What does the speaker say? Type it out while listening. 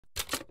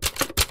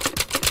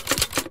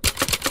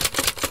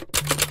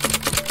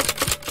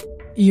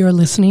You're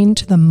listening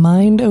to the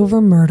Mind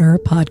Over Murder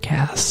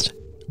podcast.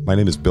 My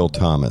name is Bill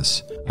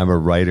Thomas. I'm a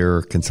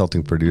writer,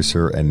 consulting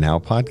producer, and now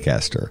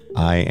podcaster.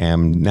 I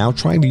am now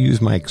trying to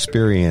use my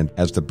experience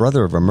as the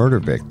brother of a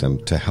murder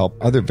victim to help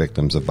other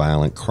victims of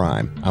violent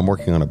crime. I'm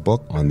working on a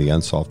book on the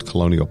unsolved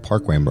Colonial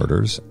Parkway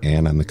Murders,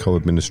 and I'm the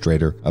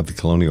co-administrator of the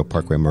Colonial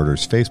Parkway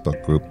Murders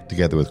Facebook group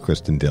together with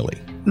Kristin Dilley.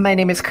 My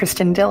name is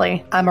Kristin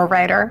Dilley. I'm a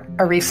writer,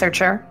 a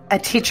researcher, a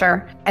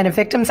teacher, and a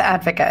victims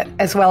advocate,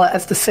 as well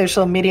as the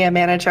social media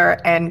manager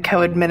and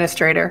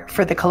co-administrator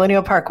for the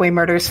Colonial Parkway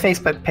Murders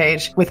Facebook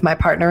page with my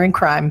partner in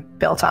crime,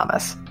 Bill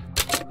Thomas.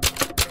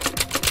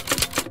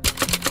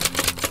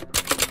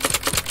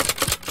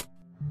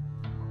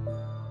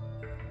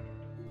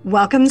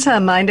 Welcome to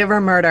Mind Over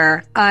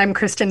Murder. I'm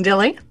Kristin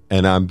Dilley.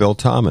 And I'm Bill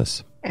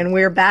Thomas. And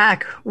we're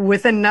back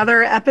with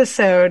another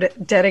episode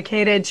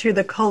dedicated to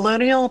the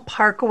Colonial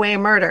Parkway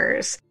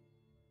Murders.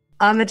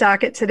 On the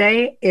docket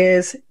today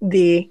is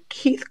the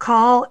Keith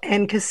Call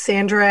and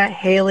Cassandra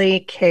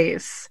Hailey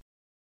case.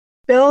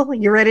 Bill,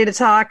 you ready to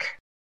talk?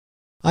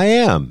 I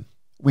am.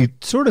 We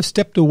sort of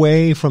stepped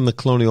away from the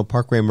Colonial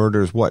Parkway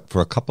Murders,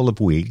 for a couple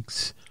of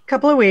weeks?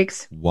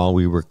 While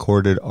we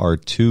recorded our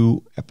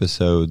 2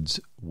 episodes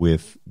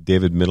with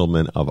David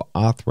Middleman of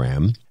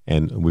Othram,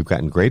 and we've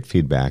gotten great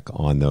feedback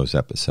on those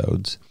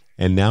episodes.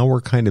 And now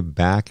we're kind of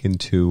back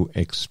into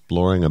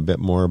exploring a bit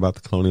more about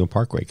the Colonial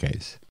Parkway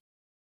case.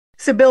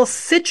 So, Bill,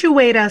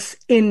 situate us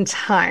in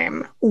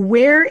time.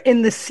 Where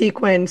in the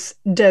sequence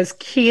does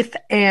Keith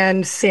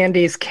and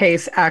Sandy's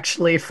case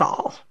actually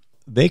fall?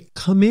 They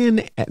come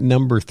in at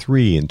number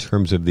 3 in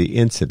terms of the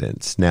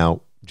incidents.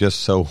 Now,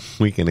 just so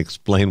we can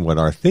explain what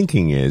our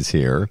thinking is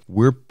here,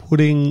 we're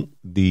putting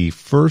the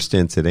first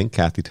incident,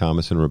 Kathy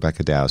Thomas and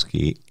Rebecca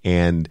Dowski,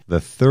 and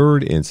the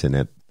third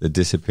incident, the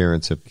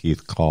disappearance of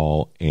Keith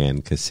Call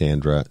and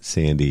Cassandra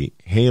Sandy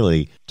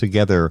Hailey,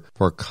 together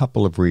for a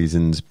couple of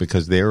reasons,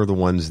 because they're the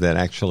ones that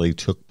actually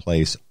took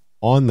place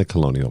on the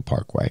Colonial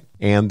Parkway,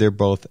 and they're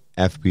both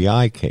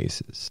FBI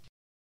cases.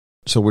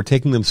 So we're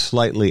taking them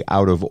slightly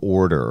out of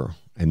order.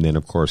 And then,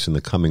 of course, in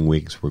the coming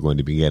weeks, we're going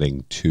to be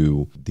getting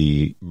to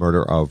the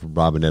murder of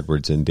Robin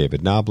Edwards and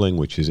David Knobling,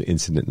 which is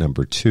incident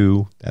number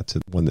 2. That's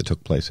the one that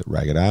took place at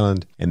Ragged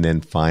Island. And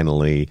then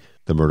finally,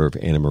 the murder of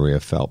Anna Maria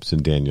Phelps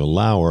and Daniel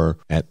Lauer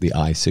at the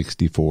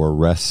I-64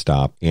 rest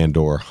stop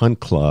and/or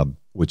hunt club,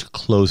 which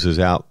closes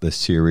out the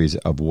series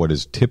of what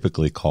is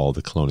typically called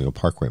the Colonial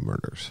Parkway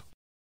Murders.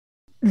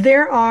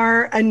 There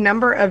are a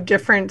number of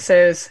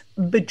differences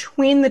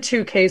between the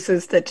 2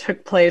 cases that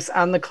took place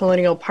on the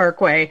Colonial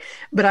Parkway,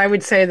 but I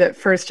would say that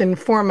first and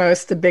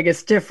foremost, the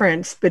biggest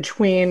difference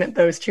between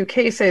those 2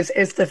 cases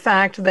is the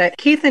fact that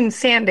Keith and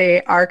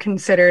Sandy are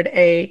considered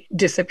a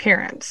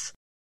disappearance.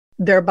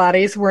 Their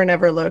bodies were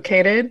never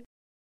located.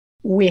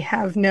 We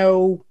have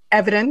no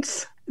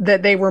evidence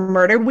that they were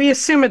murdered. We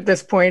assume at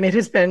this point, it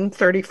has been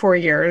 34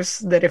 years,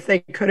 that if they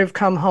could have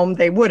come home,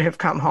 they would have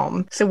come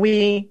home. So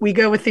we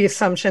go with the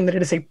assumption that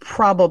it is a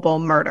probable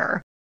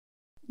murder.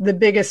 The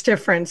biggest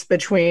difference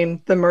between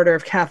the murder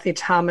of Kathy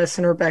Thomas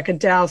and Rebecca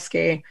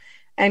Dowski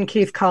and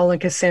Keith Call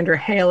and Cassandra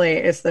Hailey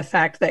is the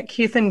fact that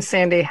Keith and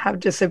Sandy have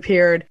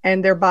disappeared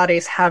and their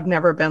bodies have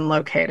never been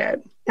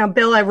located. Now,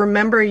 Bill, I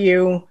remember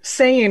you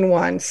saying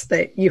once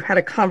that you had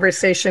a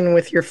conversation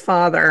with your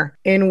father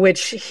in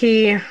which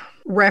he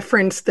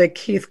referenced the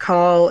Keith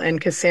Call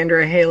and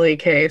Cassandra Hailey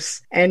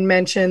case and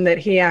mentioned that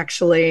he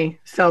actually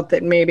felt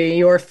that maybe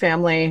your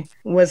family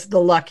was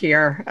the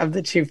luckier of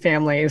the 2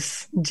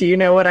 families. Do you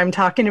know what I'm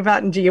talking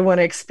about, and do you want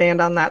to expand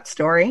on that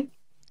story?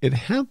 It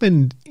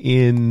happened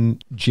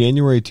in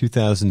January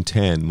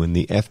 2010 when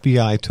the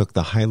FBI took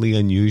the highly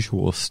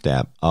unusual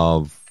step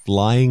of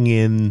flying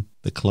in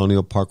the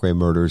Colonial Parkway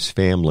Murders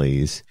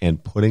families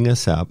and putting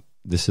us up.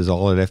 This is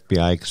all at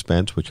FBI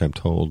expense, which I'm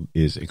told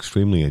is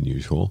extremely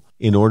unusual,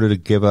 in order to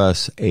give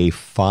us a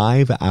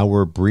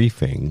 5-hour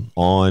briefing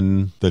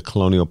on the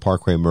Colonial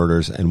Parkway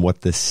Murders and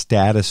what the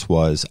status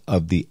was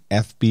of the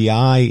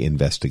FBI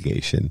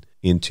investigation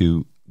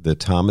into the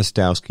Thomas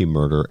Dowski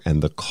murder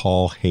and the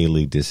Call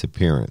Hailey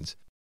disappearance.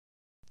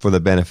 For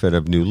the benefit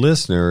of new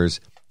listeners,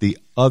 the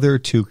other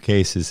 2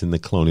 cases in the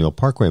Colonial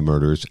Parkway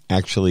Murders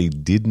actually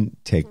didn't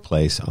take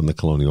place on the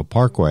Colonial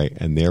Parkway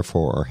and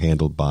therefore are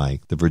handled by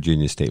the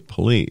Virginia State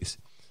Police.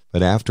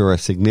 But after a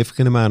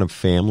significant amount of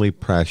family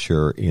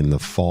pressure in the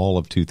fall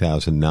of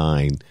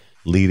 2009,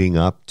 leading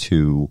up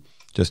to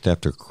just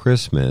after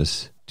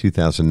Christmas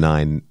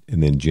 2009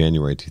 and then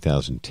January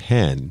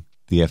 2010,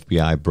 the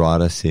FBI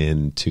brought us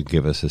in to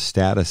give us a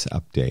status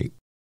update.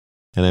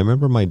 And I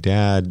remember my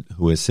dad,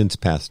 who has since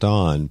passed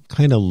on,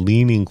 kind of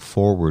leaning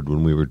forward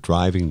when we were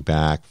driving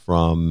back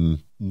from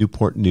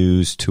Newport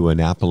News to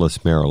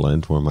Annapolis,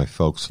 Maryland, where my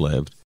folks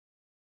lived.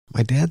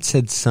 My dad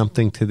said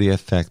something to the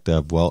effect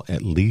of, well,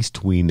 at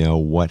least we know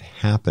what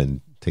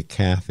happened to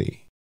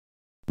Kathy.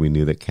 We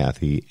knew that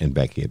Kathy and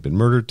Becky had been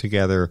murdered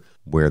together,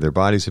 where their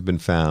bodies had been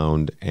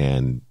found,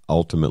 and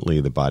ultimately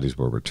the bodies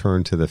were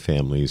returned to the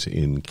families.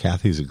 In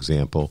Kathy's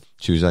example,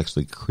 she was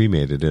actually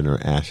cremated and her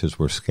ashes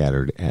were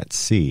scattered at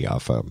sea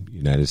off a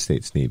United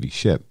States Navy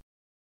ship.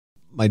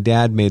 my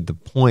dad made the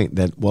point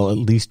that, well, at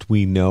least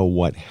we know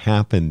what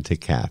happened to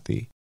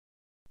Kathy.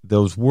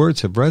 Those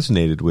words have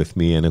resonated with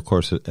me, and of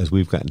course, as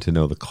we've gotten to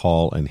know the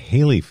Call and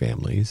Hailey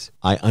families,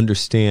 I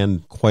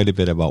understand quite a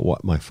bit about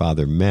what my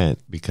father meant,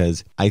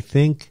 because I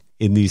think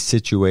in these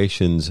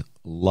situations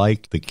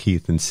like the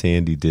Keith and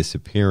Sandy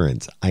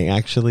disappearance, I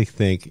actually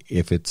think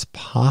if it's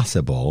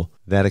possible,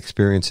 that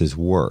experience is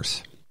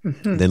worse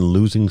than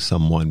losing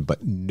someone,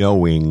 but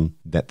knowing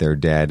that they're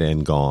dead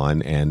and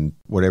gone, and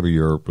whatever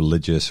your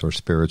religious or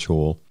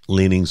spiritual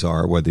leanings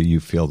are, whether you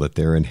feel that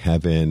they're in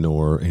heaven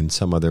or in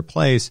some other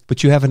place,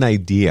 but you have an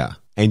idea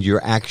and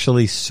you're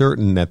actually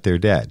certain that they're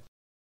dead.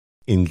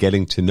 In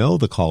getting to know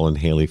the Call and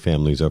Hailey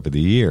families over the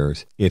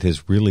years, it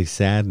has really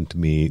saddened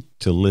me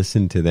to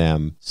listen to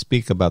them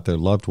speak about their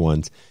loved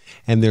ones.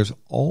 And there's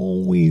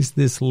always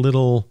this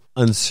little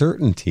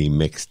uncertainty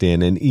mixed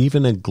in, and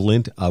even a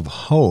glint of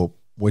hope,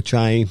 which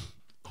I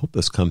hope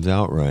this comes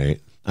out right.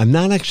 I'm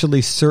not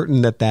actually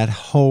certain that that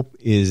hope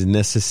is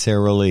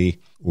necessarily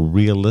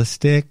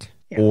realistic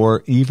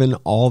or even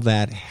all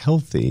that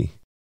healthy.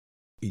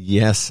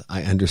 Yes,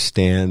 I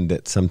understand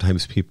that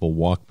sometimes people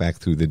walk back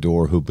through the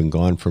door who've been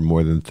gone for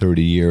more than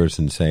 30 years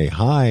and say,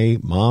 "Hi,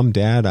 Mom,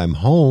 Dad, I'm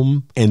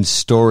home," and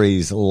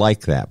stories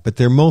like that. But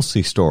they're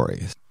mostly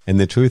stories. And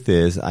the truth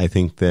is, I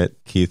think that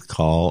Keith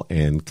Call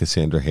and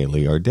Cassandra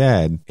Hailey are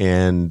dead.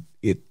 And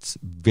it's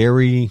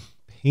very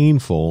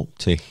painful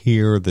to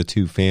hear the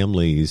two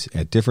families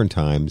at different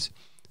times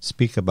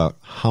speak about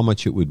how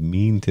much it would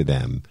mean to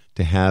them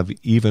to have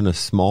even a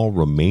small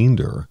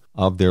remainder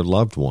of their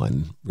loved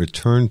one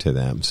returned to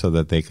them so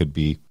that they could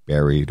be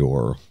buried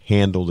or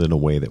handled in a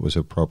way that was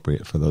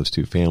appropriate for those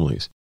two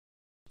families.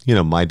 You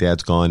know, my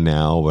dad's gone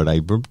now, but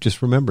I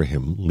just remember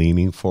him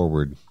leaning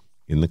forward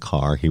in the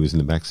car. He was in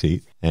the back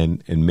seat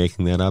and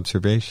making that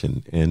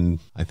observation. And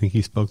I think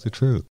he spoke the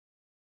truth.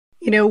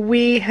 You know,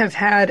 we have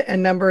had a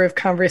number of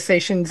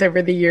conversations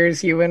over the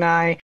years, you and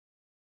I.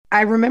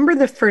 I remember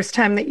the first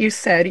time that you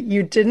said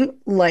you didn't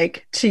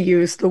like to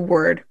use the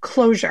word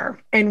closure.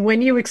 And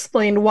when you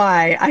explained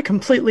why, I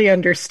completely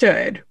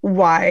understood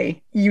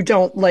why you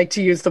don't like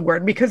to use the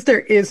word, because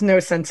there is no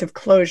sense of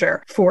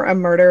closure for a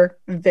murder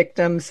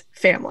victim's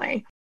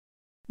family.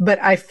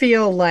 But I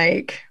feel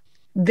like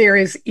there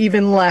is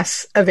even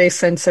less of a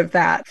sense of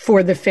that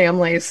for the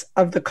families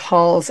of the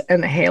Calls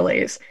and the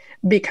Haileys,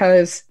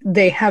 because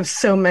they have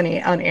so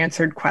many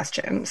unanswered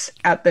questions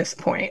at this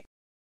point.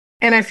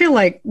 And I feel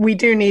like we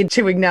do need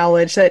to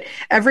acknowledge that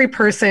every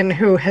person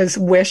who has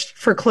wished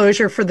for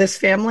closure for this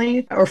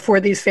family or for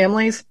these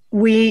families,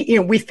 we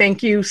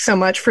thank you so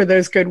much for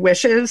those good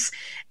wishes.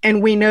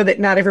 And we know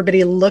that not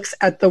everybody looks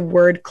at the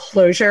word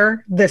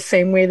closure the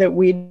same way that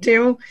we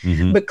do.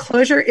 But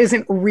closure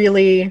isn't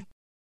really,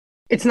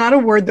 it's not a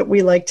word that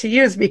we like to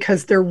use,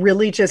 because there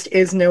really just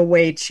is no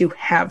way to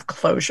have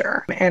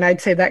closure. And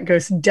I'd say that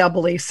goes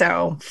doubly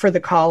so for the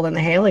Call and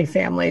the Hailey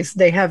families.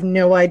 They have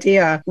no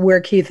idea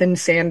where Keith and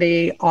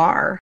Sandy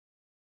are.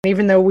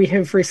 Even though we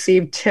have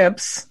received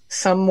tips,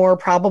 some more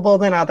probable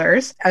than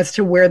others, as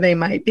to where they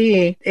might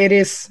be, it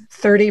is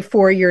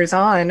 34 years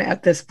on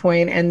at this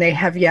point, and they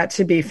have yet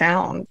to be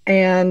found.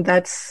 And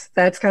that's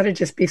got to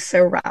just be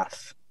so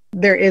rough.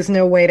 There is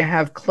no way to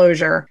have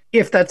closure,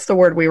 if that's the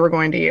word we were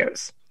going to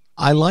use.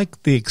 I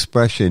like the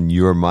expression,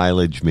 your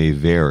mileage may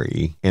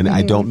vary, and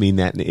I don't mean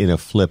that in a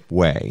flip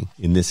way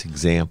in this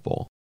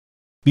example.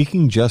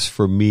 Speaking just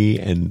for me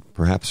and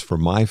perhaps for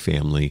my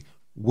family,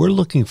 we're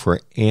looking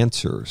for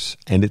answers.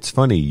 And it's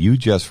funny, you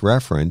just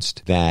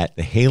referenced that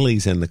the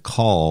Haileys and the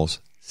Calls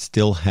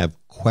still have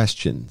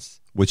questions,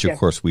 which of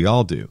course we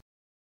all do.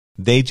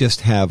 They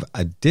just have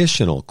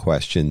additional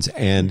questions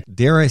and,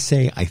 dare I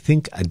say, I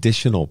think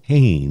additional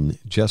pain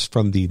just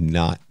from the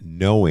not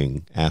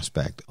knowing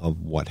aspect of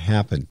what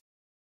happened.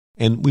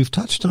 And we've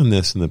touched on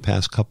this in the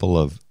past couple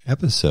of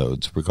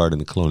episodes regarding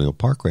the Colonial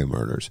Parkway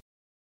murders.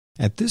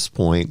 At this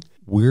point,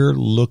 we're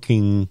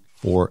looking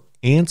for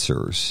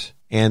answers.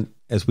 And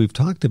as we've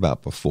talked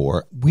about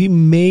before, we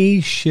may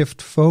shift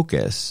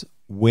focus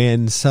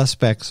when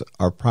suspects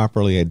are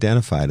properly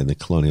identified in the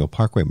Colonial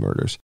Parkway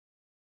murders.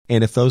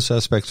 And if those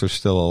suspects are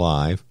still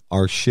alive,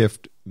 our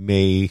shift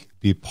may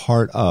be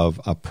part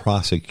of a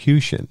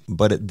prosecution.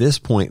 But at this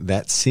point,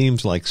 that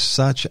seems like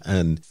such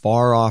an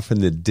far off in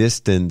the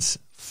distance,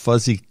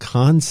 fuzzy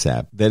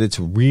concept that it's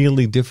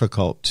really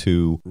difficult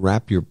to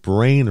wrap your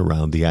brain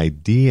around the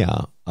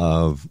idea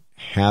of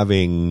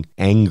having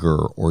anger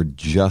or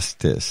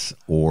justice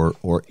or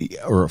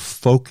a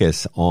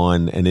focus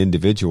on an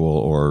individual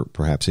or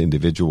perhaps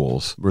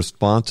individuals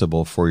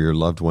responsible for your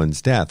loved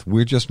one's death.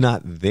 We're just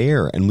not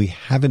there, and we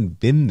haven't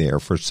been there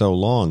for so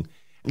long.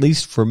 At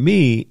least for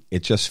me,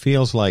 it just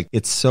feels like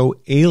it's so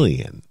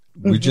alien.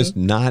 We're just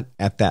not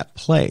at that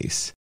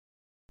place.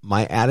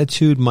 My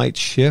attitude might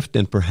shift,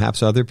 and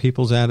perhaps other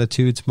people's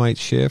attitudes might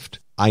shift.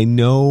 I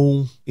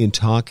know in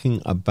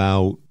talking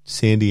about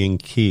Sandy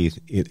and Keith,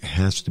 it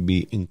has to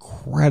be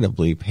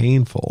incredibly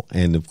painful.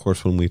 And of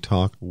course, when we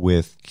talked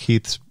with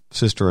Keith's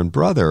sister and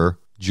brother,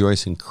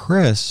 Joyce and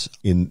Chris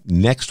in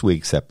next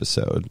week's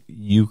episode,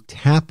 you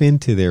tap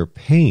into their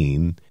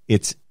pain.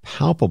 It's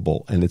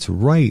palpable and it's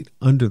right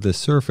under the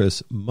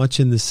surface, much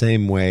in the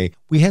same way.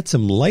 We had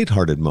some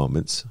lighthearted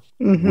moments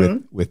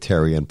with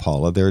Terry and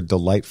Paula. They're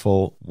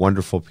delightful,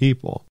 wonderful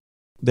people.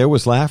 There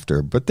was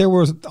laughter, but there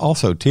was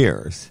also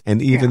tears.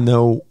 And even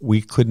though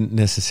we couldn't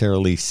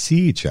necessarily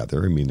see each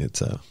other, I mean,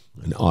 it's an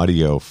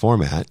audio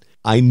format,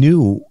 I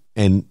knew,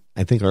 and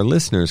I think our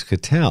listeners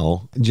could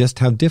tell just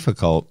how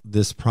difficult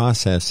this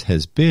process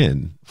has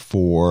been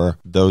for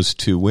those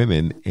two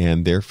women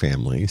and their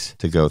families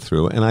to go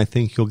through. And I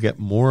think you'll get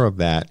more of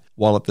that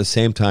while at the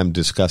same time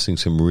discussing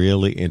some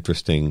really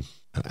interesting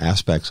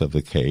aspects of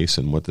the case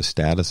and what the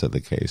status of the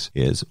case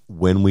is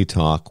when we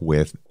talk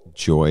with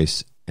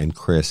Joyce and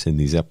Chris in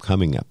these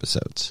upcoming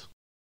episodes.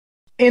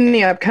 In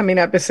the upcoming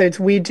episodes,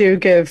 we do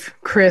give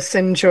Chris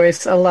and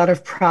Joyce a lot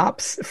of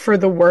props for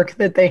the work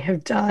that they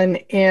have done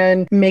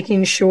in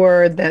making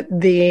sure that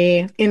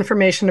the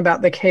information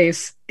about the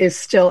case is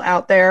still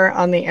out there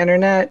on the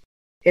internet.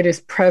 It is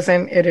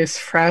present, it is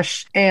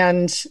fresh.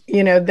 And,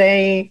 you know,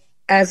 they,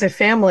 as a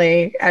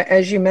family,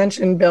 as you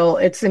mentioned, Bill,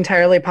 it's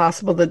entirely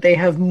possible that they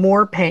have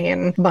more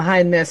pain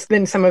behind this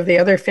than some of the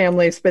other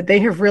families, but they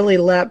have really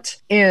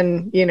leapt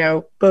in, you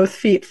know, both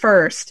feet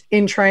first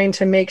in trying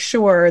to make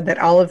sure that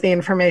all of the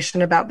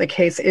information about the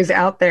case is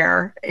out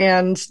there.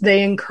 And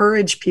they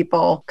encourage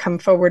people, come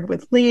forward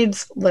with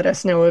leads, let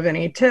us know of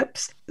any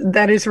tips.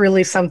 That is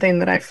really something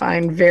that I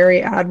find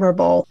very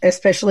admirable,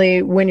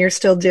 especially when you're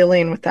still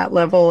dealing with that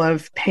level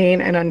of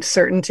pain and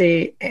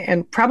uncertainty.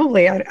 And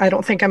probably, I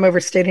don't think I'm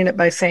overstating it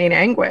by saying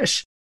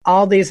anguish.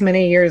 All these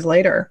many years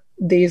later,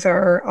 these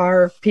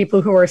are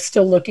people who are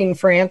still looking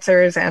for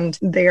answers, and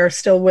they are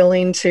still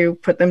willing to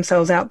put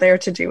themselves out there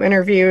to do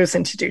interviews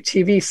and to do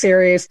TV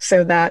series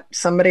so that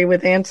somebody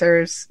with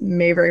answers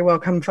may very well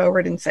come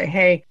forward and say,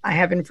 hey, I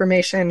have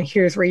information.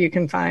 Here's where you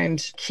can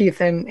find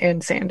Keith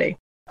and Sandy.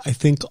 I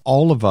think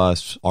all of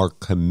us are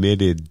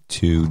committed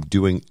to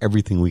doing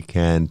everything we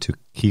can to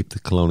keep the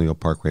Colonial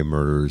Parkway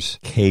Murders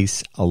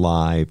case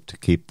alive, to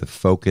keep the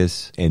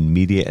focus and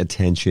media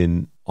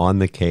attention on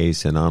the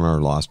case and on our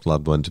lost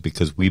loved ones,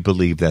 because we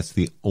believe that's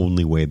the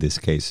only way this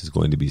case is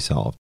going to be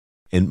solved.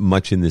 And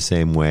much in the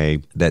same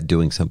way that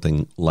doing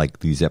something like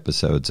these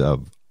episodes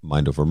of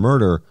Mind Over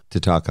Murder to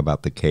talk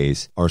about the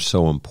case are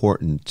so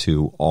important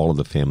to all of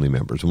the family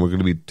members. And we're going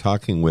to be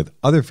talking with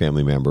other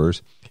family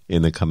members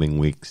in the coming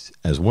weeks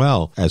as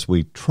well, as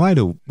we try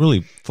to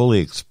really fully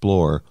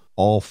explore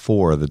all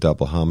four of the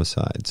double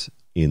homicides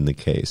in the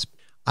case.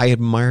 I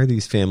admire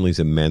these families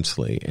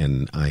immensely,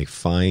 and I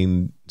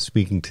find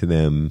speaking to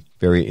them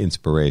very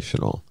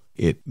inspirational.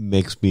 It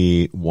makes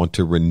me want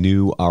to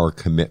renew our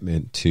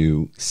commitment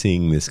to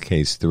seeing this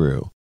case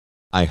through.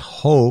 I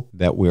hope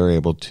that we're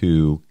able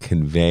to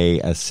convey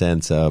a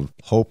sense of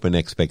hope and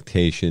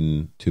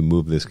expectation to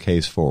move this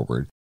case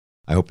forward.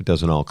 I hope it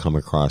doesn't all come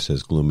across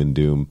as gloom and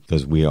doom,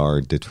 because we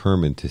are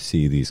determined to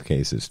see these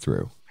cases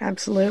through.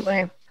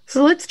 Absolutely.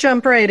 So let's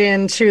jump right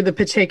into the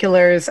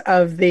particulars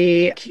of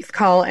the Keith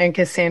Call and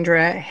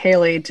Cassandra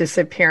Hailey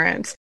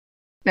disappearance.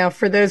 Now,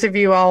 for those of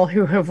you all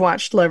who have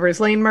watched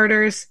Lover's Lane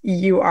Murders,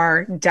 you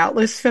are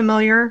doubtless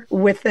familiar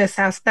with this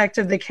aspect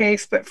of the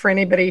case, but for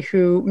anybody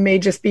who may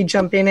just be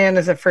jumping in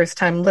as a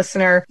first-time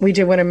listener, we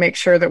do want to make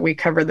sure that we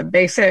cover the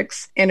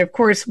basics. And of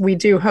course, we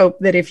do hope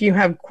that if you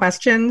have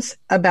questions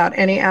about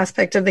any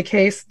aspect of the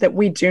case that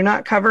we do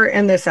not cover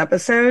in this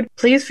episode,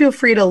 please feel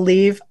free to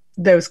leave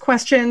those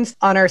questions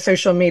on our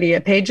social media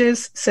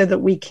pages so that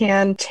we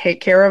can take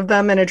care of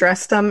them and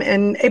address them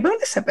in a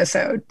bonus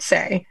episode,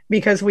 say,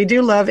 because we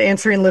do love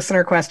answering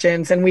listener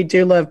questions and we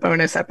do love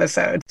bonus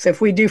episodes. So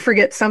if we do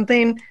forget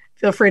something,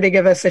 feel free to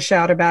give us a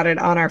shout about it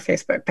on our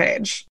Facebook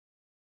page.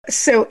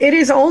 So it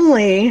is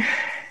only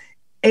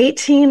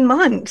 18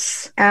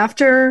 months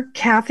after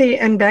Kathy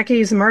and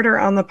Becky's murder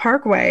on the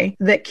Parkway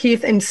that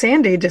Keith and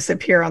Sandy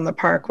disappear on the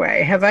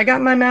Parkway. Have I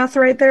got my math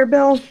right there,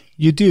 Bill?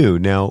 You do.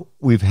 Now,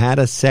 we've had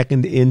a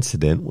second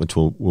incident, which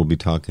we'll be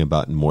talking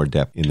about in more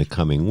depth in the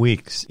coming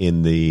weeks,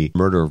 in the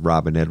murder of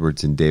Robin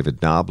Edwards and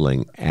David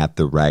Knobling at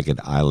the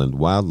Ragged Island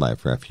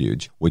Wildlife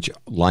Refuge, which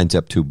lines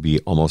up to be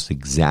almost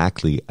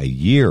exactly a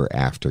year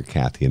after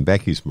Kathy and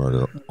Becky's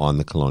murder on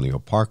the Colonial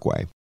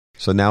Parkway.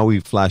 So now we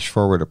flash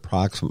forward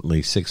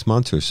approximately 6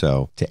 months or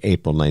so to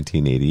April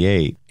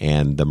 1988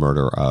 and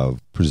the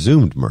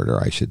presumed murder,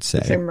 I should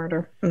say,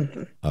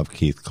 of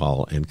Keith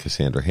Call and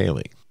Cassandra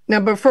Hailey. Now,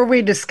 before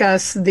we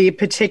discuss the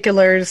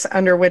particulars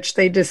under which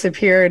they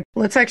disappeared,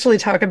 let's actually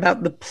talk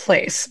about the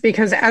place,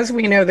 because as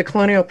we know, the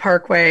Colonial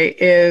Parkway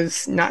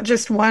is not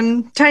just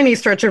one tiny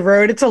stretch of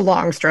road, it's a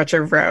long stretch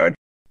of road.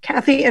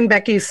 Kathy and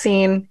Becky's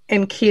scene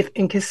and Keith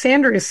and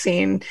Cassandra's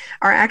scene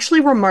are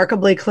actually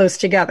remarkably close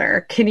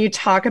together. Can you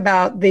talk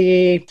about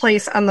the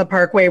place on the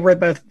Parkway where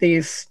both of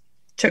these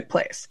took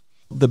place?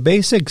 The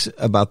basics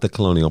about the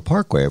Colonial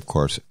Parkway, of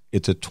course,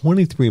 it's a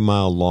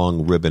 23-mile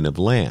long ribbon of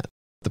land.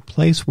 The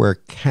place where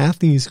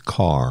Kathy's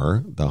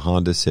car, the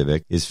Honda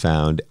Civic, is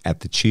found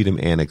at the Cheatham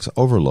Annex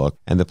Overlook,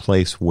 and the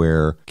place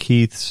where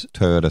Keith's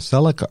Toyota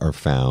Celica are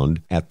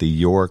found at the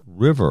York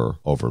River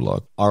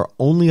Overlook are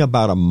only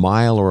about a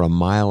mile or a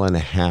mile and a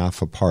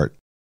half apart.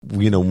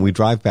 When we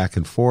drive back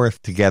and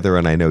forth together,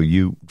 and I know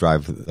you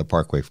drive the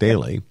Parkway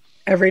daily.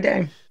 Every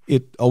day.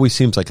 It always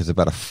seems like it's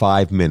about a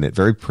 5-minute,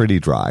 very pretty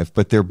drive,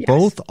 but they're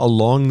both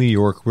along the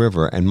York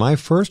River. And my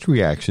first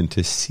reaction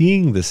to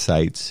seeing the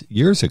sites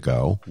years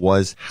ago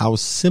was how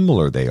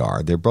similar they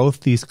are. They're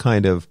both these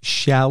kind of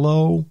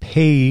shallow,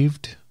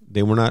 paved,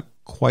 they were not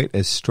quite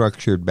as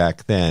structured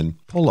back then,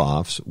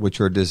 pull-offs,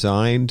 which are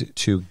designed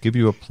to give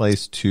you a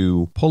place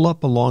to pull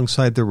up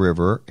alongside the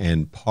river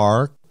and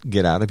park,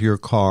 get out of your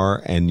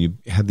car, and you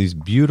have these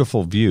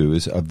beautiful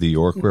views of the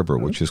York River,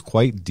 which is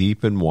quite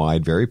deep and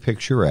wide, very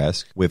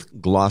picturesque,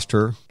 with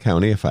Gloucester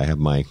County, if I have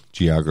my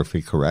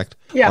geography correct,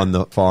 on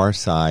the far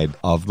side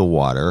of the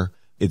water.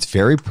 It's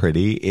very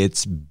pretty.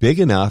 It's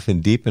big enough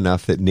and deep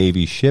enough that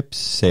Navy ships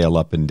sail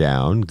up and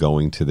down,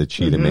 going to the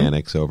Cheatham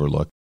Annex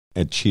Overlook.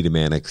 At Cheatham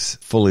Annex,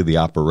 fully the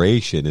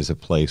operation is a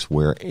place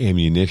where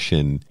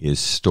ammunition is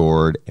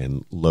stored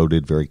and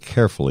loaded very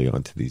carefully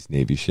onto these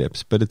Navy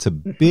ships. But it's a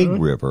big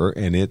river,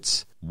 and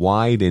it's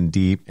wide and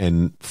deep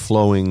and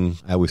flowing,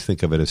 I always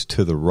think of it as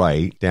to the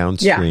right,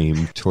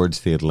 downstream towards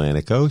the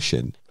Atlantic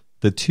Ocean.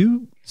 The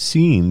two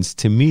scenes,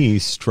 to me,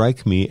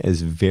 strike me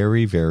as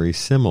very, very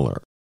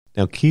similar.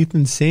 Now, Keith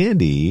and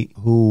Sandy,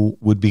 who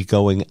would be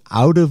going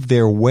out of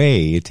their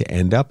way to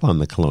end up on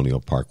the Colonial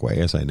Parkway,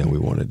 as I know we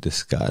want to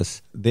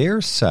discuss, their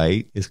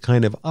site is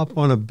kind of up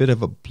on a bit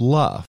of a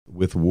bluff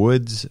with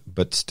woods,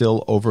 but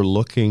still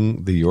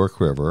overlooking the York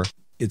River.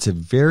 It's a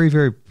very,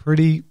 very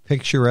pretty,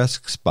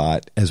 picturesque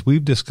spot. As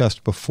we've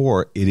discussed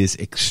before, it is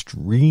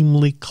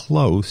extremely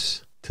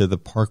close to the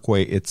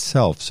parkway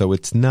itself, so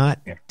it's not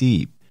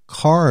deep.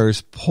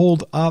 Cars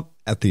pulled up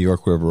at the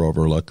York River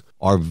Overlook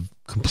are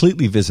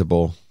completely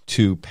visible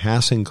to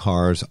passing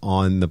cars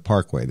on the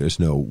parkway. There's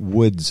no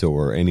woods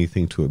or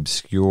anything to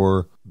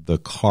obscure the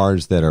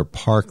cars that are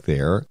parked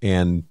there,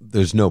 and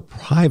there's no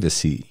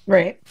privacy.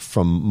 Right.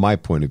 From my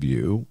point of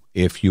view,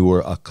 if you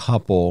were a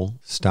couple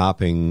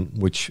stopping,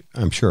 which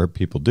I'm sure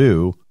people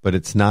do, but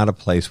it's not a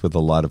place with a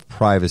lot of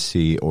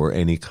privacy or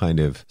any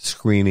kind of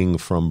screening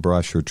from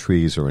brush or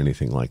trees or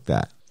anything like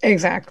that.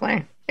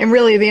 Exactly. And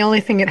really, the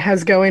only thing it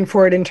has going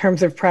for it in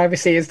terms of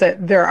privacy is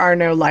that there are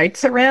no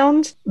lights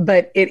around,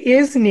 but it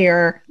is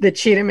near the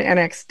Cheatham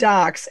Annex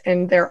docks,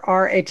 and there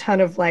are a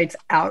ton of lights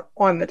out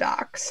on the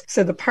docks.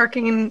 So the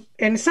parking,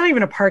 and it's not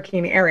even a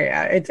parking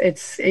area.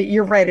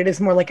 You're right, it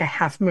is more like a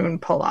half moon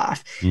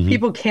pull-off.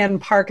 People can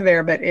park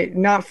there, but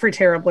not for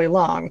terribly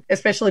long,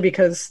 especially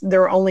because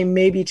there are only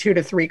maybe 2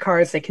 to 3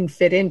 cars that can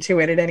fit into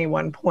it at any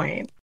one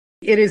point.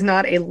 It is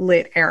not a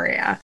lit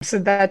area. So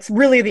that's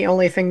really the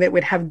only thing that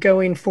would have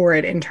going for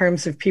it in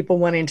terms of people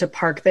wanting to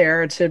park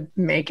there to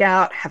make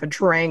out, have a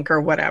drink, or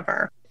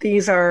whatever.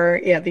 These are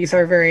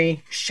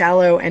very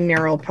shallow and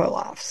narrow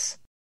pull-offs.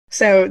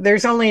 So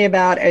there's only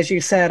about, as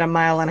you said, 1.5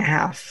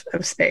 miles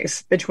of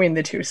space between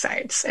the two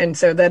sites. And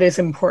so that is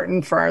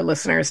important for our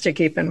listeners to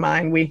keep in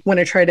mind. We want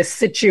to try to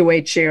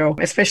situate you,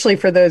 especially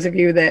for those of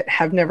you that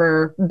have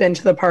never been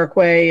to the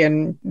Parkway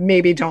and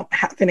maybe don't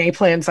have any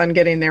plans on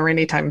getting there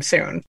anytime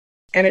soon.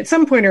 And at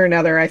some point or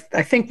another, I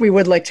think we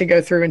would like to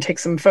go through and take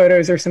some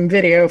photos or some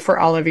video for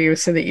all of you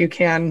so that you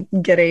can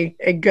get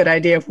a good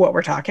idea of what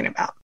we're talking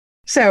about.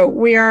 So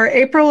we are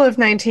April of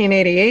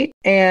 1988,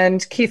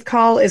 and Keith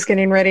Call is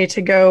getting ready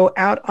to go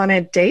out on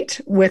a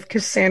date with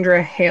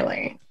Cassandra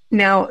Hailey.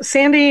 Now,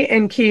 Sandy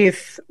and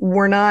Keith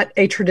were not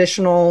a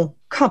traditional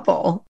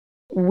couple.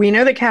 We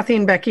know that Kathy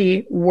and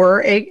Becky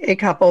were a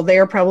couple. They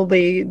are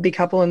probably the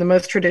couple in the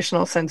most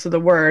traditional sense of the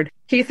word.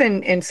 Keith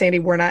and Sandy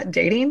were not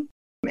dating.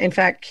 In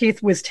fact,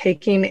 Keith was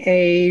taking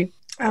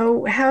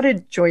how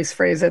did Joyce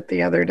phrase it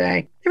the other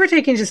day? They were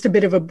taking just a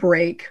bit of a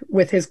break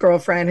with his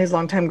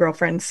longtime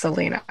girlfriend,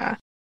 Selena.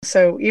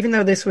 So even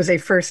though this was a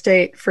first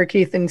date for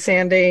Keith and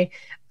Sandy,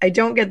 I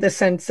don't get the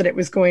sense that it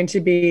was going to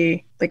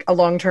be like a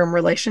long-term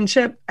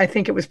relationship. I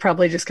think it was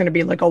probably just going to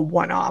be like a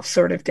one-off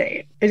sort of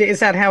date.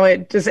 Is that how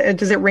does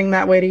it ring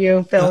that way to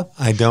you, Bill?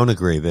 I don't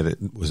agree that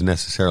it was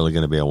necessarily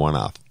going to be a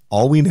one-off.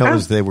 All we know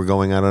is they were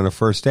going out on a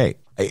first date.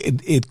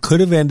 It could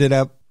have ended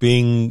up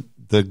being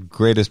the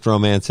greatest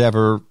romance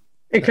ever.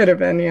 It could have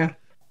been, yeah.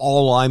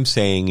 All I'm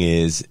saying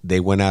is they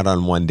went out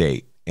on one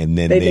date and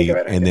then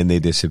they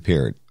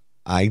disappeared.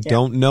 I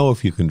don't know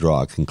if you can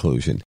draw a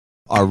conclusion.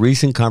 Our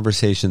recent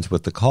conversations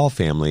with the Call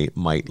family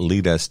might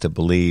lead us to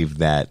believe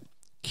that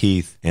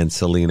Keith and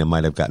Selena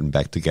might have gotten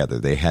back together.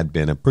 They had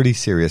been a pretty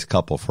serious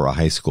couple for a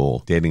high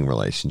school dating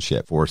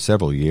relationship for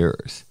several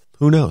years.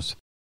 Who knows?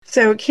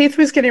 So Keith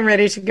was getting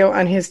ready to go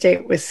on his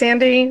date with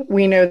Sandy.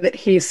 We know that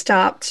he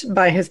stopped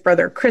by his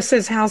brother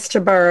Chris's house to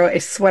borrow a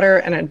sweater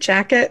and a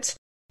jacket.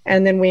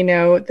 And then we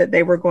know that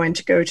they were going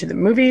to go to the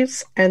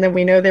movies. And then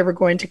we know they were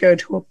going to go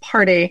to a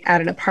party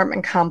at an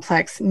apartment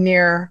complex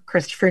near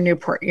Christopher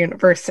Newport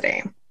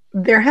University.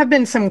 There have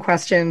been some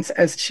questions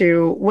as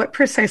to what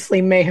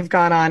precisely may have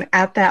gone on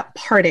at that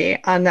party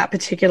on that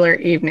particular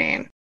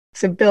evening.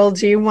 So, Bill,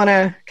 do you want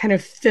to kind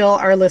of fill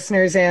our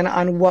listeners in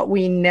on what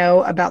we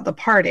know about the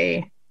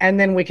party? And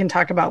then we can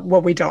talk about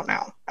what we don't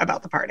know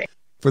about the party.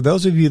 For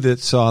those of you that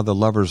saw the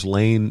Lover's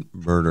Lane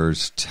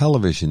Murders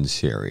television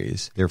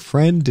series, their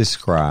friend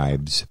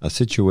describes a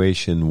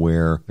situation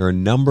where there are a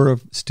number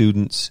of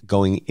students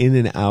going in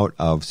and out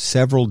of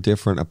several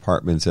different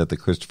apartments at the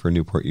Christopher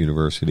Newport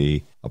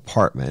University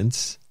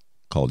apartments,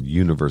 called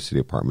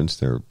University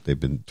Apartments. They've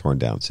been torn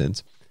down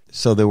since.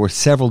 So there were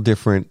several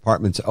different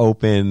apartments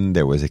open.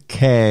 There was a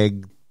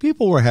keg.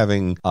 People were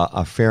having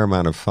a fair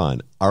amount of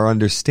fun. Our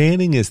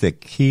understanding is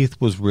that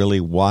Keith was really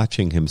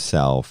watching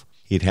himself.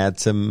 He'd had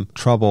some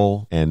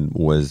trouble and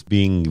was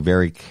being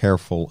very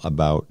careful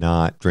about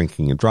not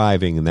drinking and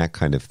driving and that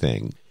kind of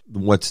thing.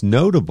 What's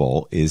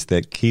notable is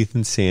that Keith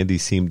and Sandy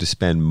seemed to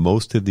spend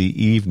most of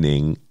the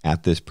evening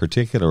at this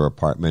particular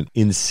apartment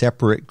in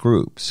separate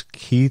groups.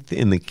 Keith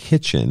in the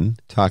kitchen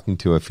talking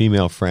to a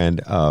female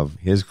friend of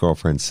his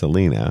girlfriend,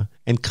 Selena,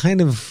 and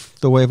kind of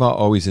the way I've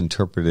always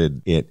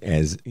interpreted it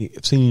as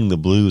singing the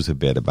blues a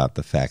bit about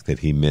the fact that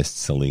he missed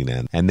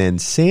Selena. And then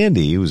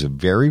Sandy, who was a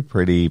very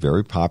pretty,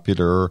 very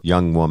popular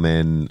young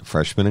woman,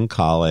 freshman in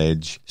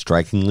college,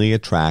 strikingly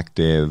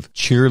attractive,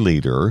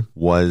 cheerleader,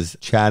 was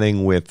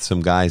chatting with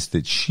some guys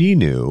that she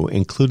knew,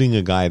 including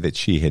a guy that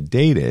she had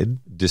dated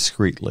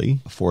discreetly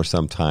for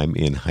some time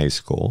in high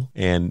school,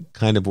 and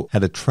kind of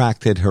had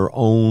attracted her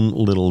own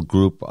little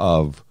group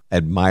of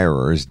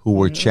admirers who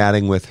were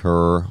chatting with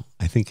her,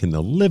 I think, in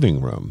the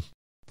living room.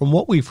 From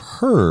what we've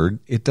heard,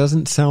 it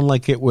doesn't sound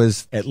like it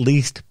was, at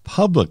least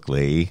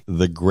publicly,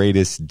 the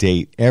greatest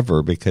date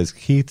ever, because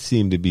Keith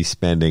seemed to be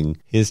spending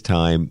his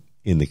time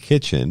in the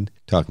kitchen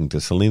talking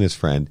to Selena's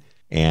friend,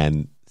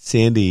 and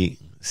Sandy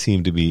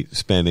seemed to be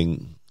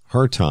spending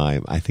her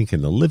time, I think,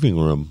 in the living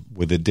room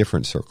with a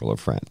different circle of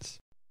friends.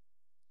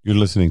 You're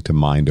listening to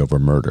Mind Over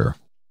Murder.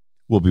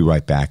 We'll be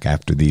right back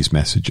after these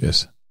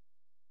messages.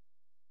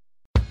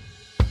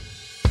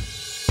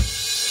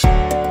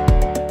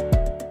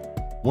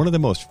 One of the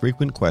most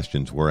frequent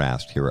questions we're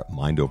asked here at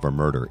Mind Over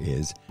Murder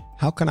is,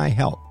 how can I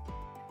help?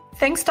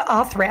 Thanks to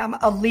Othram,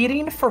 a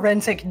leading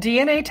forensic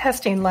DNA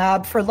testing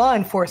lab for law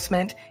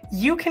enforcement,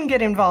 you can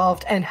get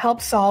involved and help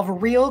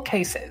solve real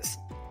cases.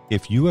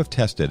 If you have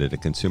tested at a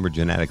consumer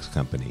genetics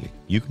company,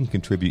 you can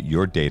contribute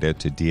your data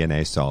to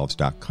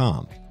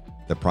DNAsolves.com.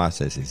 The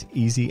process is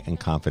easy and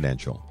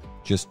confidential.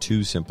 Just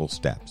 2 simple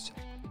steps.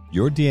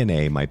 Your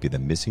DNA might be the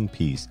missing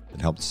piece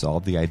that helps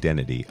solve the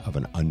identity of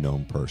an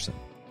unknown person.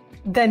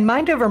 Then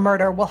Mind Over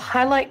Murder will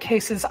highlight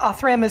cases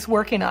Othram is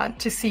working on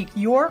to seek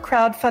your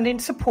crowdfunding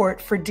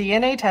support for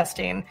DNA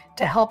testing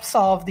to help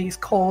solve these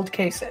cold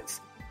cases.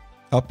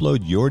 Upload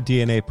your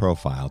DNA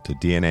profile to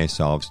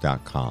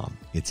DNAsolves.com.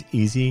 It's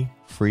easy,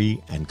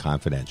 free, and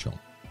confidential.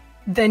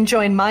 Then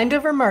join Mind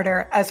Over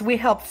Murder as we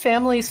help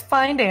families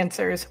find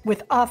answers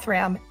with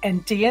Othram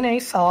and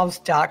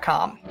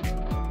DNAsolves.com.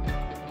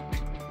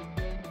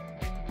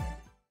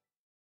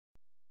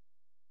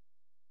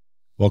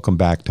 Welcome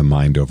back to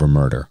Mind Over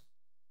Murder.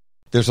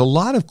 There's a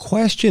lot of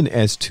question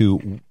as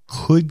to,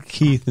 could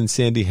Keith and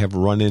Sandy have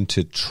run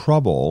into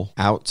trouble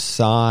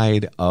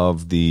outside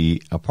of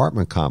the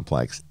apartment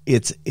complex?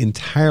 It's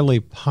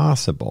entirely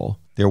possible.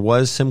 There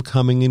was some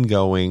coming and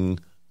going,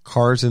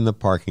 cars in the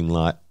parking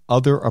lot.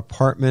 Other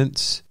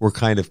apartments were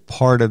kind of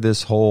part of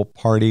this whole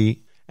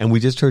party. And we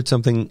just heard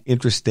something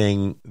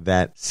interesting,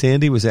 that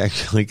Sandy was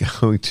actually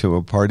going to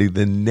a party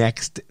the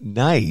next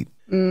night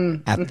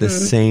at the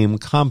same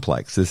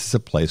complex. This is a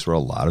place where a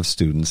lot of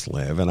students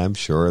live, and I'm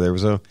sure there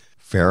was a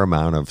fair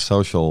amount of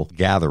social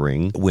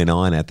gathering went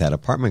on at that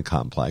apartment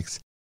complex.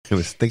 I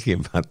was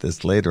thinking about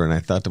this later, and I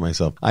thought to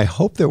myself, I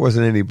hope there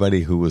wasn't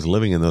anybody who was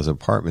living in those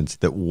apartments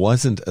that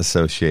wasn't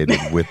associated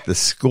with the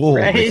school.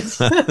 Right.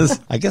 Because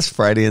I guess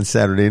Friday and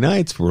Saturday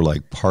nights were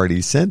like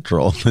party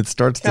central. It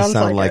starts to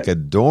sound like a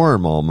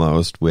dorm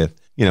almost, with,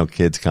 you know,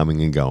 kids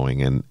coming and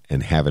going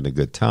and having a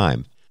good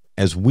time.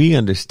 As we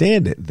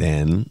understand it,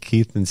 then,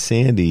 Keith and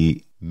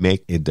Sandy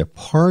make a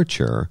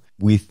departure,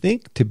 we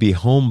think, to be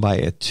home by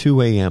a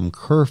 2 a.m.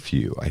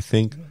 curfew. I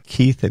think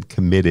Keith had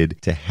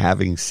committed to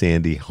having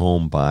Sandy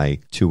home by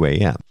 2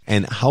 a.m.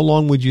 And how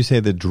long would you say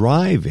the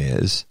drive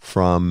is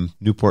from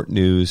Newport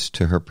News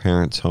to her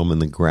parents' home in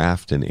the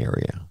Grafton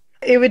area?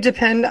 It would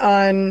depend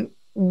on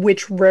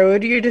which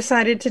road you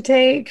decided to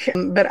take,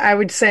 but I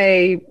would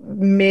say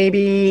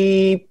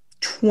maybe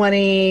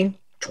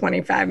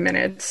 25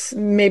 minutes,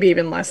 maybe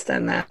even less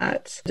than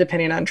that,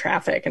 depending on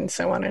traffic and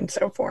so on and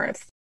so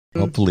forth.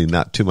 Hopefully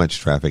not too much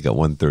traffic at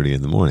 1:30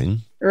 in the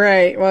morning.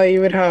 Right. Well, you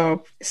would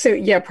hope. So,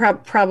 yeah,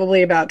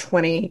 probably about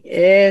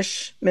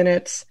 20-ish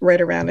minutes, right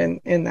around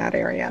in that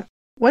area.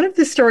 One of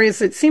the stories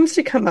that seems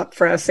to come up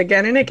for us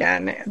again and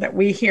again that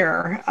we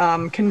hear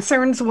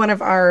concerns one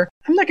of our,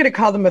 I'm not going to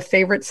call them a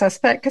favorite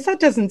suspect, because that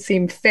doesn't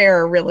seem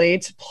fair, really,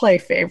 to play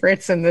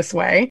favorites in this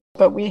way.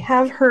 But we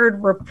have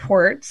heard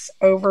reports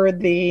over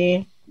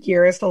the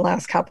years, the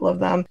last couple of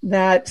them,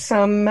 that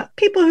some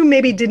people who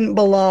maybe didn't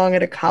belong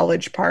at a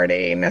college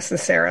party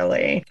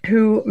necessarily,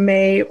 who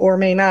may or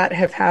may not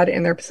have had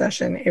in their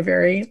possession a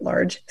very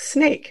large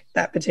snake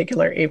that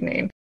particular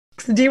evening.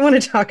 So do you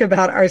want to talk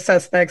about our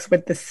suspects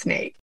with the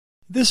snake?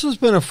 This has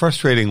been a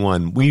frustrating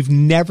one. We've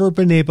never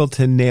been able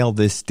to nail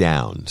this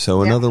down.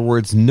 So in other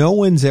words, no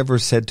one's ever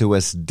said to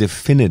us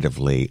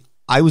definitively,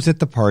 I was at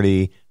the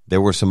party, there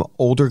were some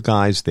older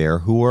guys there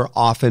who are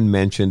often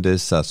mentioned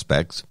as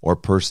suspects or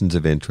persons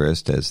of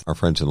interest, as our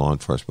friends in law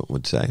enforcement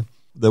would say.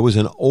 There was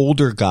an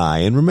older guy,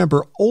 and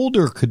remember,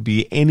 older could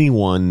be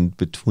anyone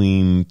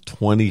between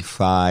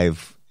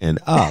 25 and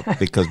up,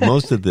 because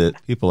most of the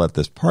people at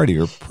this party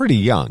are pretty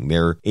young.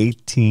 They're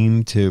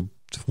 18 to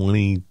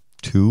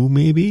 22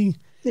 maybe?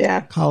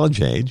 Yeah.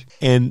 College age.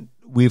 And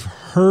we've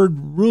heard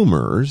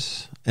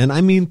rumors, and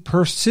I mean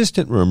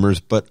persistent rumors,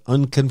 but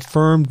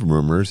unconfirmed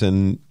rumors.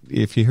 And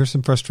if you hear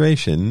some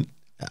frustration,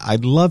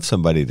 I'd love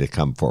somebody to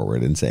come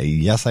forward and say,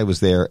 yes, I was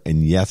there,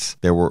 and yes,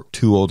 there were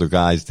two older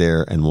guys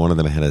there, and one of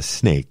them had a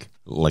snake,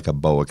 like a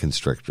boa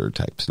constrictor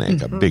type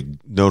snake, a big,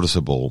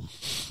 noticeable,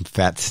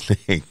 fat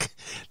snake,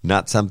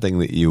 not something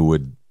that you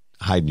would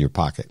hide in your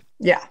pocket.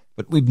 Yeah.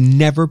 But we've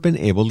never been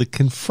able to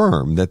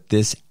confirm that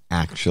this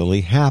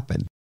actually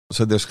happened.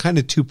 So there's kind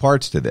of two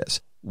parts to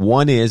this.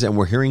 One is, and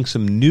we're hearing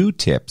some new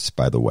tips,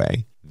 by the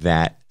way,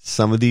 that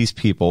some of these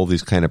people,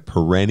 these kind of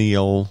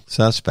perennial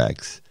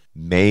suspects,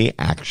 may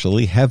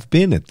actually have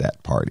been at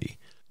that party.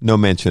 No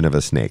mention of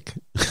a snake,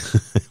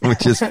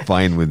 which is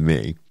fine with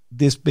me.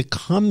 This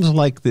becomes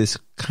like this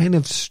kind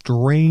of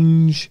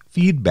strange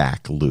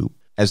feedback loop.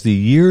 As the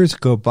years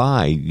go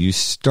by, you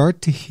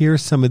start to hear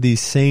some of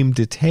these same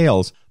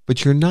details,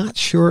 but you're not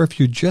sure if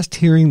you're just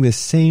hearing this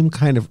same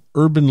kind of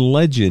urban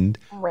legend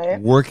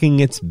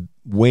working its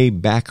way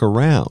back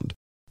around.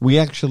 We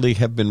actually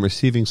have been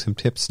receiving some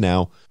tips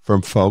now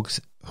from folks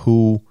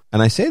who,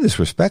 and I say this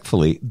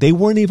respectfully, they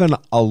weren't even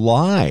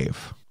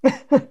alive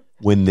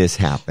when this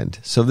happened.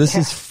 So this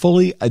is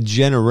fully a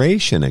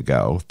generation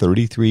ago,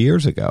 33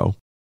 years ago.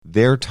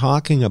 They're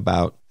talking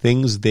about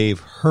things they've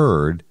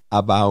heard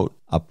about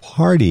a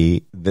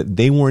party that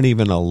they weren't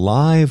even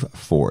alive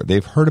for.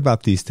 They've heard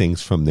about these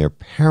things from their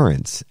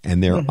parents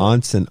and their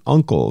aunts and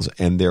uncles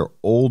and their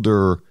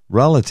older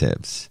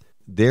relatives.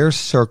 They're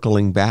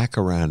circling back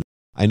around.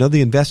 I know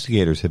the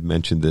investigators have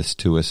mentioned this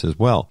to us as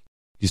well.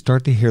 You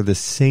start to hear the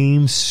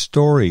same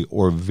story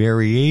or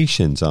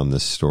variations on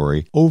this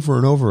story over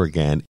and over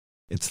again.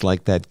 It's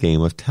like that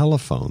game of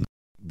telephone.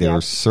 There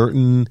are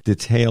certain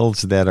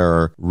details that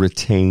are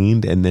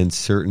retained and then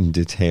certain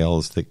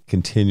details that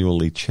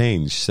continually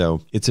change.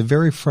 So it's a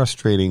very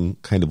frustrating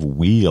kind of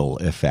wheel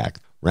effect,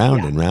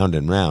 round and round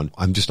and round.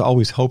 I'm just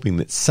always hoping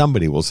that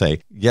somebody will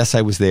say, yes,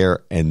 I was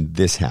there and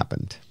this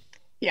happened.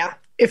 Yeah.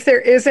 If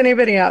there is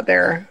anybody out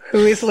there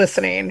who is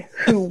listening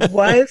who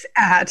was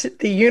at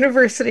the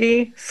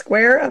University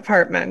Square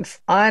Apartments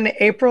on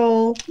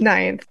April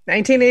 9th,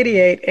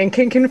 1988, and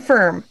can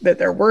confirm that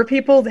there were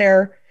people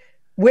there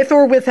with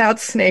or without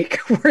snake,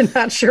 we're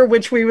not sure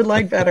which we would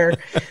like better,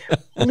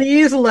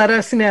 please let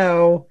us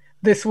know.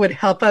 This would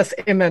help us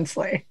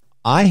immensely.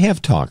 I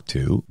have talked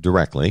to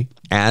directly,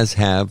 as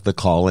have the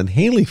Call and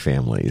Hailey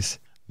families,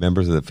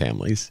 members of the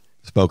families,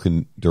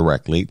 spoken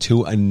directly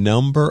to a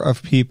number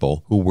of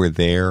people who were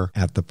there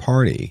at the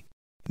party.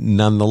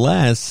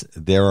 Nonetheless,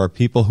 there are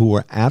people who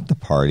were at the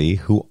party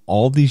who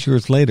all these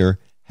years later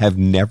have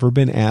never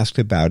been asked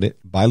about it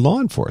by law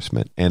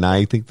enforcement. And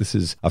I think this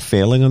is a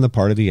failing on the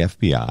part of the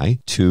FBI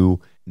to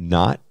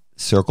not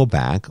circle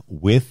back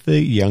with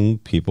the young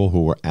people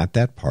who were at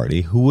that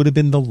party who would have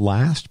been the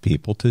last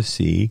people to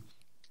see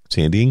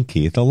Sandy and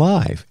Keith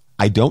alive.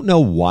 I don't know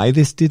why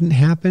this didn't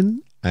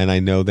happen. And I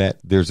know that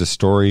there's a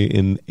story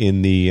in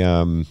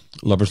the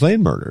Lover's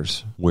Lane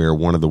murders where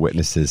one of the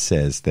witnesses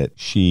says that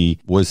she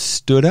was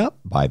stood up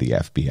by the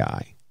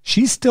FBI.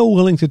 She's still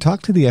willing to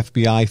talk to the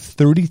FBI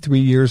 33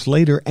 years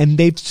later, and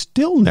they've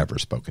still never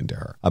spoken to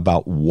her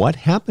about what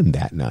happened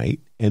that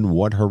night and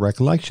what her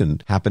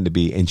recollection happened to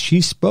be. And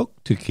she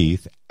spoke to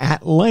Keith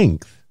at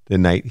length the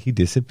night he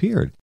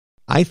disappeared.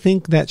 I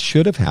think that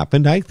should have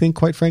happened. I think,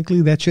 quite frankly,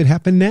 that should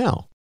happen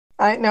now.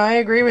 I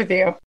agree with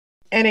you.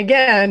 And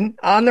again,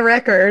 on the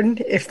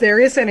record, if there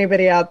is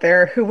anybody out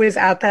there who is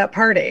at that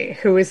party,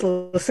 who is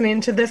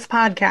listening to this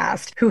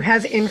podcast, who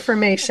has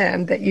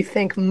information that you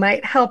think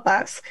might help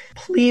us,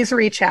 please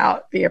reach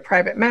out via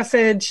private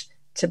message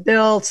to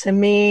Bill, to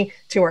me,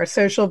 to our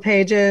social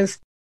pages.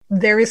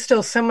 There is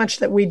still so much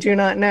that we do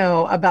not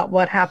know about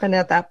what happened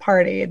at that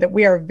party that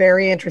we are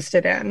very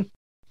interested in.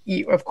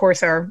 You, of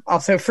course, are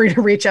also free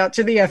to reach out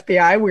to the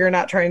FBI. We are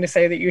not trying to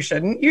say that you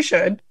shouldn't. You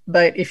should.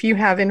 But if you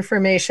have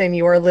information,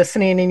 you are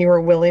listening and you are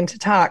willing to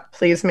talk,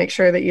 please make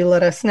sure that you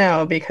let us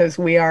know, because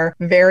we are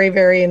very,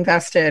 very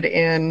invested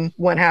in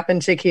what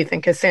happened to Keith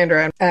and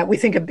Cassandra. We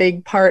think a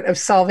big part of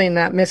solving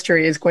that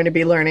mystery is going to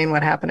be learning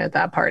what happened at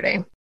that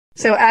party.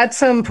 So at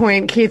some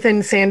point, Keith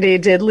and Sandy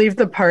did leave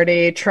the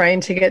party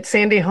trying to get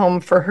Sandy home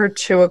for her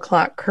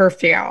 2:00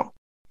 curfew.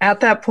 At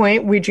that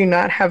point, we do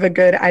not have a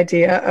good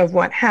idea of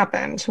what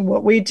happened.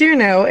 What we do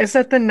know is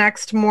that the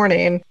next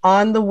morning,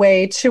 on the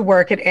way to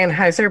work at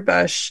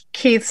Anheuser-Busch,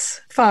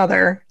 Keith's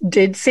father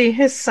did see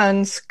his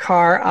son's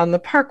car on the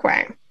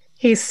parkway.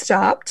 He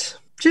stopped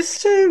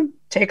just to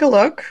take a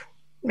look,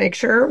 make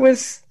sure it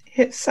was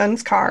his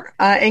son's car.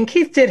 And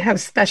Keith did have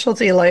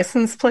specialty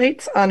license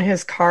plates on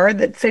his car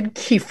that said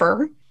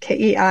Kiefer,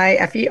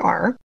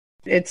 Keifer.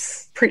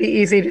 It's pretty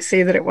easy to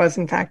see that it was,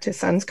 in fact, his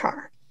son's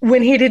car.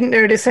 When he didn't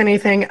notice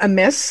anything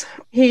amiss,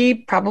 he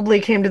probably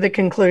came to the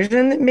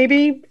conclusion that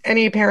maybe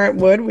any parent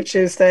would, which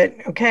is that,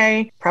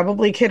 okay,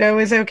 probably kiddo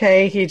is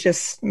okay. He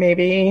just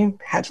maybe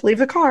had to leave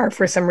the car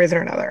for some reason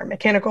or another,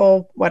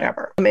 mechanical,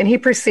 whatever. And he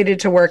proceeded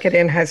to work at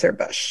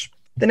Anheuser-Busch.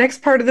 The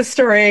next part of the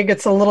story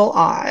gets a little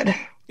odd.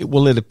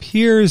 Well, it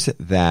appears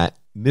that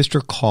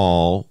Mr.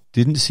 Call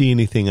didn't see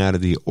anything out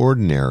of the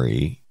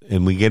ordinary,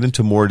 and we get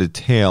into more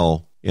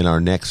detail in our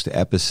next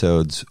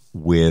episodes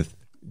with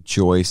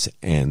Joyce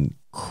and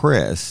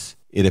Chris.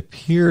 It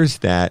appears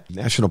that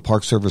National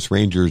Park Service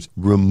rangers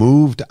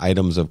removed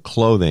items of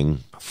clothing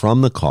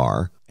from the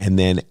car, and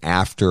then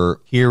after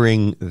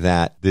hearing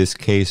that this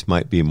case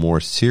might be more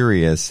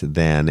serious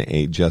than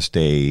just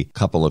a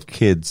couple of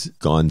kids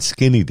gone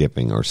skinny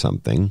dipping or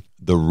something,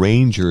 the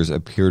rangers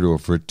appear to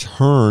have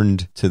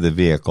returned to the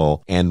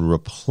vehicle and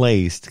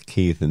replaced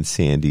Keith and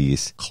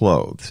Sandy's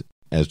clothes.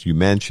 As you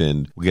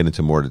mentioned, we'll get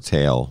into more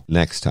detail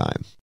next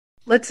time.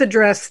 Let's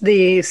address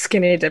the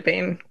skinny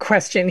dipping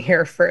question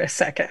here for a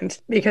second,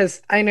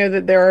 because I know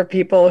that there are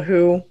people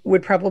who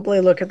would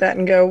probably look at that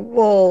and go,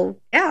 well,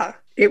 yeah,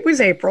 it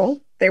was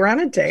April. They were on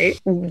a date.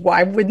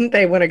 Why wouldn't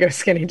they want to go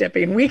skinny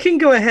dipping? We can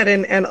go ahead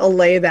and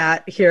allay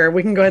that here.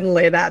 We can go ahead and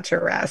lay that to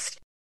rest.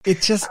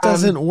 It just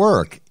doesn't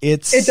work.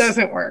 It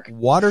doesn't work.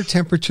 Water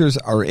temperatures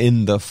are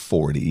in the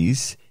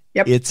 40s.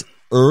 Yep. It's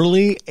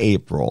early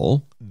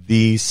April.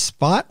 The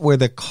spot where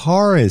the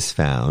car is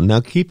found,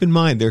 now keep in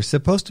mind, they're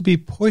supposed to be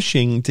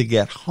pushing to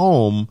get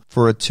home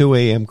for a 2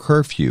 a.m.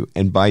 curfew.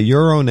 And by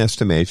your own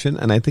estimation,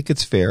 and I think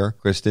it's fair,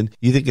 Kristin,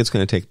 you think it's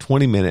going to take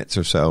 20 minutes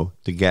or so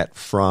to get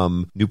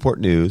from Newport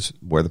News,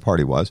 where the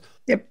party was,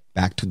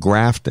 back to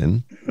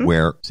Grafton,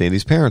 where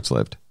Sandy's parents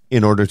lived,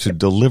 in order to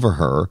deliver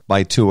her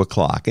by 2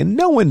 o'clock. And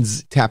no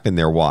one's tapping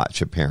their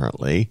watch,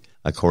 apparently,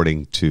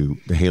 according to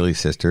the Hailey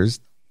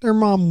sisters. Their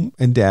mom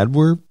and dad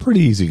were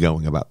pretty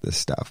easygoing about this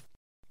stuff.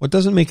 What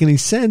doesn't make any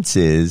sense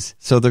is,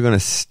 so they're going to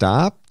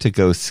stop to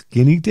go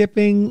skinny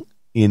dipping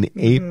in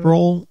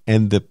April,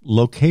 and the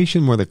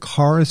location where the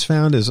car is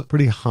found is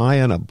pretty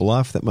high on a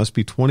bluff that must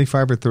be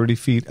 25 or 30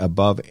 feet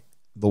above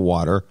the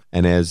water.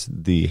 And as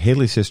the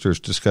Hailey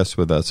sisters discussed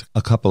with us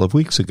a couple of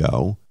weeks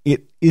ago,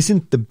 it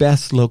isn't the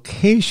best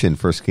location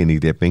for skinny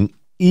dipping,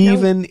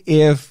 even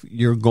if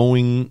you're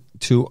going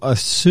to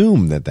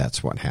assume that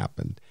that's what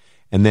happened.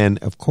 And then,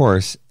 of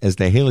course, as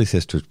the Hailey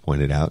sisters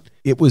pointed out,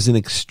 it was an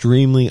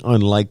extremely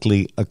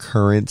unlikely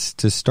occurrence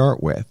to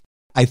start with.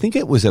 I think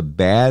it was a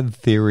bad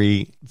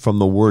theory from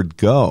the word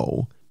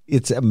go.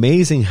 It's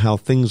amazing how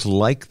things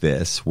like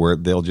this, where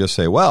they'll just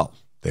say, well,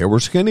 they were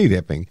skinny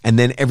dipping, and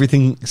then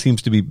everything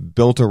seems to be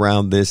built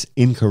around this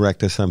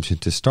incorrect assumption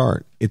to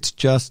start. It's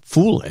just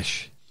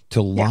foolish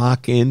to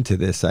lock into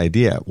this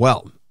idea.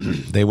 Well,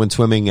 they went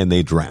swimming and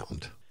they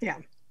drowned. Yeah.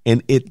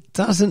 And it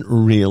doesn't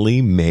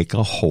really make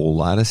a whole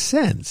lot of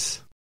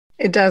sense.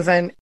 It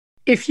doesn't.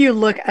 If you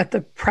look at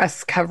the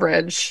press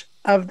coverage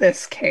of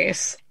this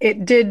case,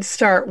 it did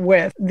start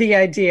with the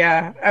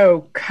idea,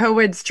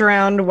 co-eds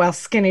drowned while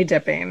skinny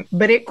dipping,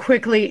 but it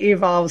quickly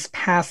evolves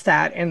past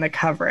that in the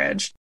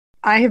coverage.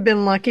 I have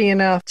been lucky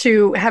enough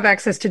to have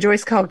access to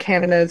Joyce Call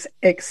Canada's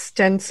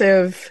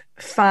extensive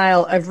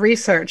file of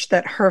research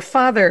that her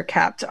father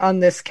kept on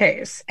this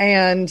case.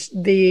 And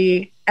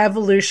the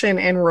evolution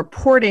and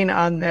reporting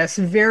on this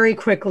very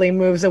quickly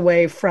moves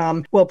away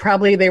from, well,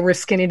 probably they were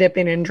skinny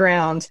dipping and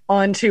drowned,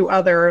 onto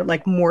other,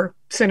 like, more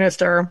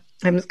sinister,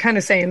 I'm kind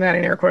of saying that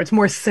in air quotes,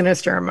 more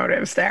sinister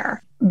motives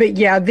there. But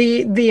yeah,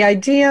 the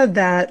idea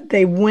that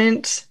they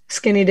went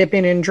skinny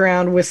dipping and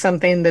drowned was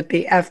something that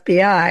the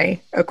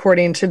FBI,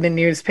 according to the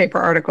newspaper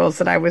articles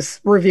that I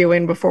was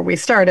reviewing before we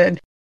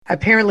started,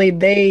 apparently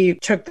they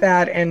took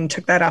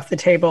that off the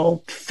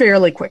table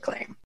fairly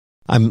quickly.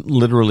 I'm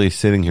literally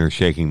sitting here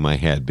shaking my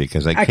head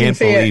because I can't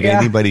believe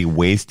anybody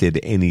wasted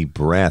any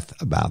breath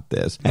about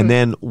this. And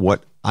then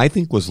what I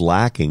think was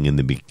lacking in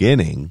the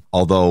beginning,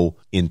 although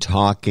in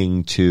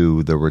talking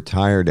to the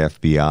retired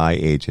FBI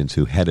agents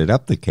who headed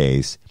up the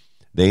case,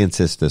 they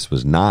insist this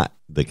was not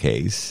the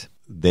case.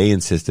 They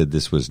insisted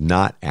this was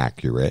not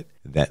accurate,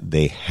 that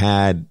they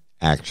had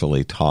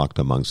actually talked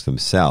amongst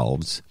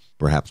themselves,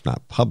 perhaps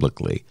not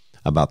publicly,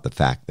 about the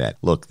fact that,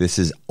 look, this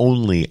is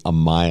only a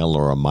mile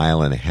or a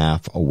mile and a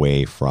half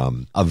away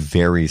from a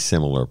very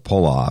similar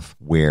pull-off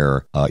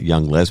where a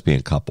young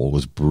lesbian couple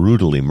was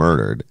brutally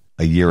murdered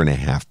a year and a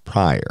half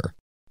prior.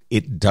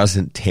 It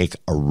doesn't take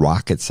a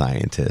rocket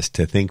scientist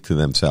to think to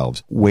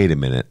themselves, wait a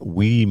minute,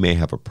 we may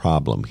have a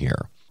problem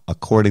here.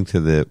 According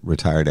to the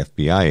retired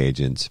FBI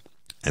agents,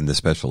 and the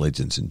special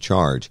agents in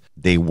charge,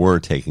 they were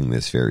taking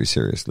this very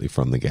seriously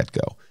from the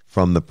get-go.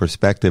 From the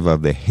perspective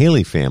of the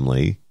Hailey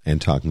family and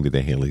talking to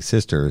the Hailey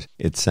sisters,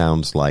 it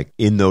sounds like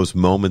in those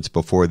moments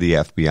before the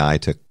FBI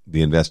took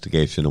the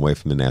investigation away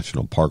from the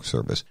National Park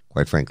Service,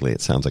 quite frankly,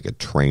 it sounds like a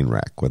train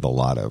wreck with a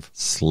lot of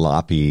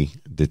sloppy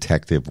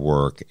detective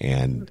work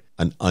and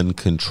an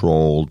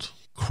uncontrolled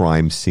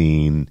crime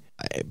scene,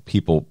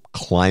 people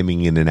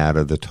climbing in and out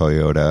of the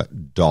Toyota,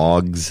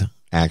 dogs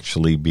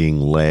actually being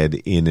led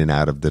in and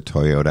out of the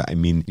Toyota. I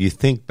mean, you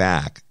think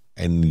back,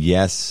 and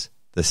yes,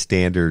 the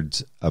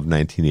standards of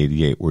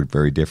 1988 were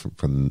very different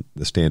from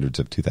the standards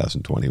of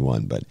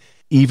 2021, but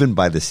even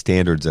by the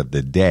standards of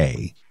the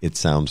day, it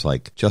sounds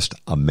like just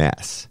a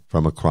mess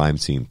from a crime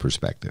scene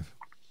perspective.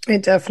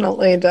 It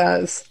definitely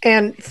does.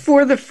 And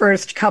for the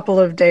first couple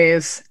of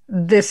days,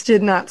 this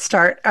did not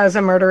start as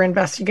a murder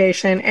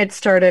investigation. It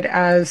started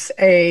as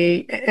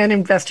an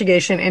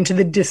investigation into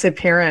the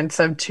disappearance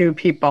of two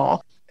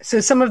people. So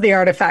some of the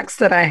artifacts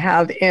that I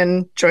have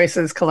in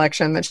Joyce's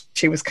collection that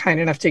she was kind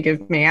enough to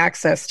give me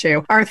access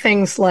to are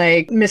things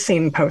like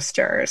missing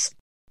posters.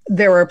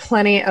 There were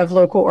plenty of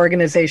local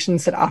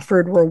organizations that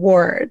offered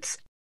rewards.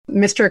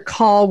 Mr.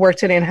 Call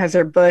worked at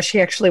Anheuser-Busch.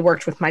 He actually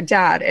worked with my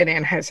dad at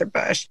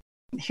Anheuser-Busch.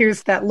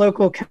 Here's that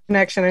local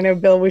connection. I know,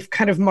 Bill, we've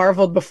kind of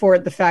marveled before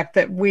at the fact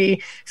that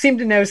we seem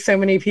to know so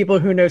many people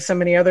who know so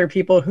many other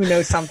people who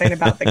know something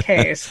about the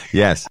case.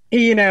 Yes.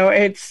 You know,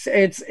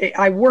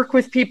 I work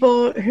with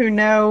people who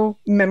know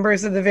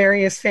members of the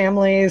various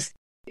families.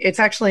 It's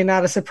actually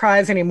not a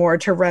surprise anymore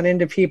to run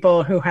into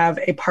people who have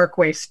a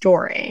Parkway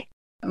story.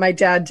 My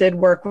dad did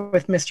work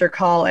with Mr.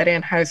 Call at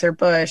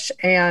Anheuser-Busch,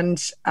 and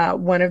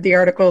one of the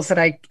articles that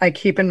I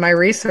keep in my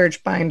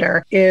research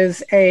binder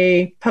is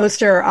a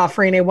poster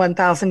offering a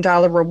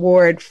 $1,000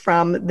 reward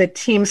from the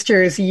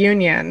Teamsters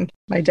Union.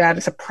 My dad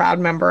is a proud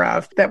member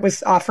of, that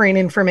was offering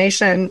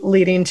information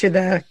leading to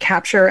the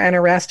capture and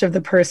arrest of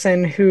the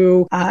person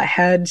who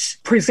had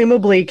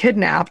presumably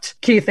kidnapped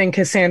Keith and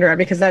Cassandra,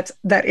 because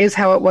that is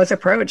how it was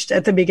approached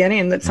at the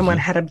beginning, that someone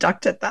had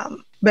abducted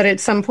them. But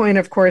at some point,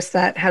 of course,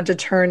 that had to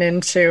turn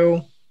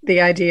into the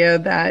idea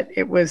that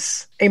it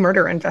was a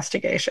murder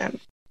investigation.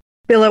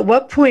 Bill, at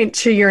what point,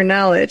 to your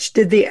knowledge,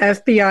 did the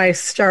FBI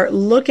start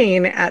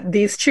looking at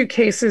these two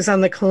cases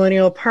on the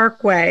Colonial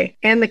Parkway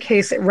and the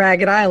case at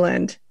Ragged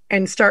Island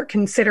and start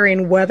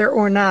considering whether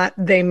or not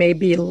they may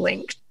be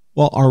linked?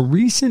 Well, our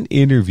recent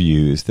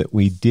interviews that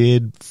we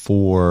did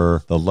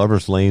for the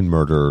Lover's Lane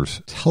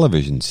Murders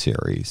television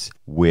series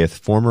with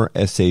former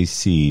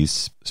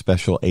SAC's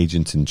special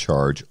agents in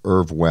charge,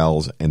 Irv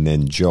Wells and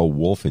then Joe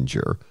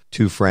Wolfinger,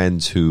 two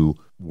friends who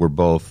were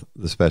both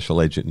the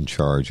special agent in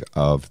charge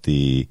of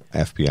the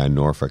FBI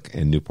Norfolk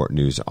and Newport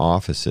News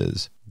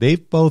offices,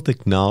 they've both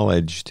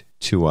acknowledged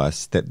to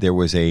us that there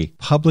was a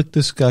public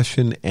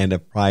discussion and a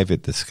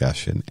private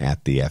discussion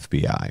at the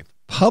FBI.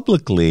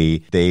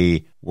 Publicly,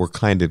 they were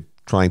kind of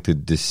trying to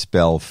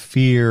dispel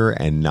fear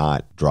and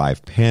not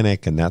drive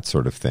panic and that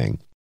sort of thing.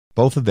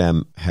 Both of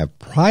them have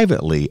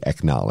privately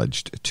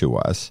acknowledged to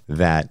us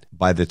that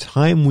by the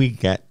time we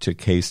get to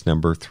case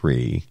number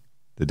 3,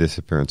 the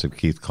disappearance of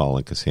Keith Call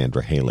and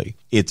Cassandra Hailey,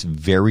 it's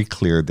very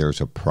clear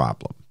there's a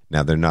problem.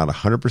 Now, they're not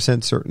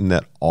 100% certain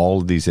that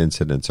all of these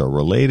incidents are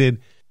related,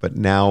 but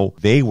now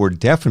they were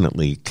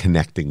definitely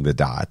connecting the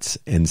dots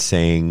and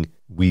saying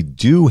we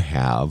do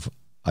have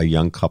a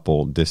young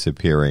couple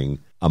disappearing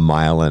a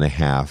mile and a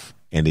half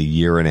and a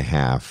year and a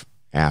half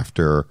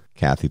after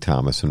Kathy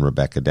Thomas and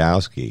Rebecca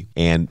Dowski.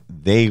 And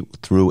they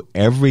threw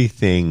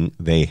everything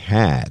they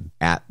had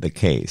at the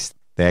case.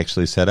 They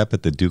actually set up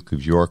at the Duke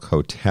of York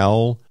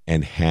Hotel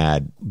and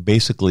had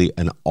basically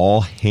an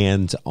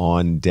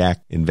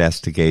all-hands-on-deck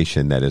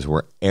investigation. That is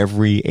where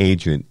every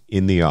agent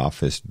in the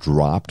office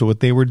dropped what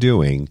they were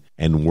doing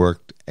and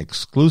worked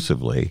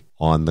exclusively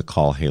on the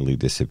Call Hailey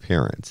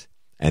disappearance.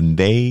 And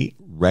they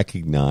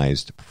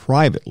recognized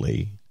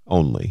privately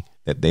only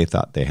that they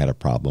thought they had a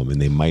problem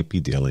and they might be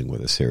dealing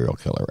with a serial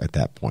killer at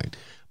that point.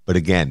 But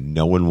again,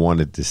 no one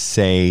wanted to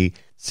say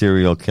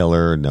serial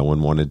killer. No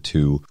one wanted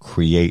to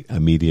create a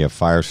media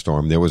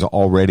firestorm. There was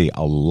already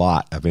a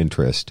lot of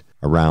interest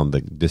around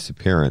the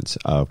disappearance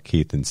of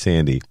Keith and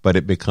Sandy, but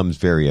it becomes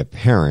very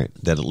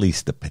apparent that at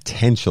least the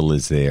potential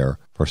is there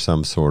for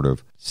some sort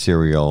of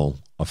serial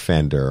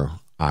offender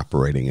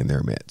operating in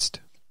their midst.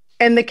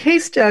 And the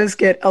case does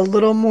get a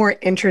little more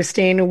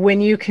interesting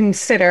when you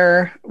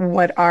consider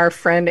what our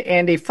friend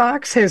Andy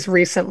Fox has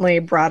recently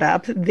brought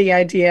up, the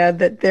idea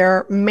that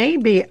there may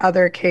be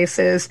other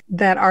cases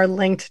that are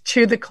linked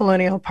to the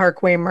Colonial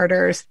Parkway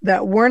murders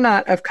that were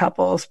not of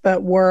couples,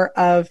 but were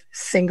of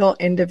single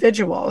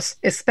individuals.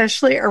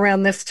 Especially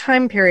around this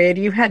time period,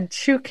 you had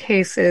two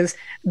cases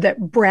that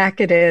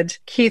bracketed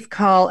Keith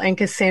Call and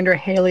Cassandra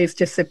Hailey's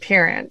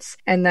disappearance,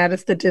 and that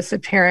is the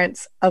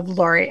disappearance of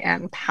Lori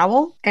Ann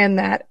Powell and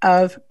that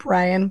of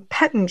Brian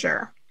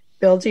Pettinger.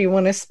 Bill, do you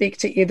want to speak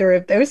to either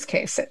of those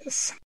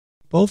cases?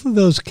 Both of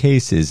those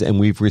cases, and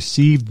we've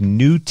received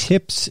new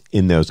tips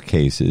in those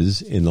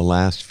cases in the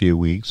last few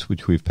weeks,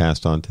 which we've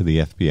passed on to the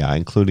FBI,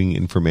 including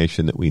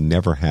information that we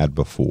never had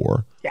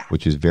before,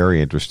 which is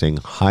very interesting,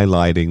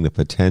 highlighting the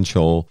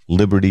potential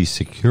Liberty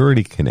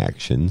security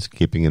connections,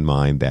 keeping in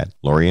mind that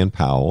Lorianne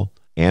Powell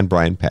and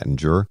Brian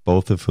Pettinger,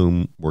 both of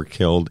whom were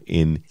killed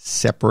in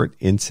separate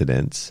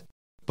incidents,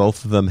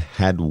 both of them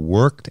had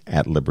worked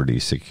at Liberty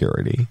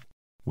Security.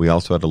 We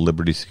also had a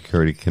Liberty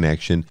Security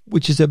connection,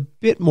 which is a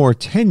bit more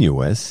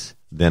tenuous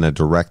than a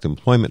direct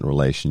employment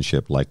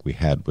relationship like we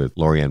had with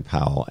Lorianne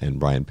Powell and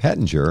Brian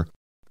Pettinger.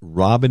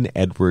 Robin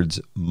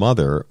Edwards'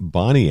 mother,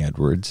 Bonnie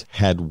Edwards,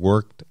 had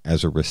worked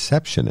as a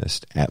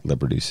receptionist at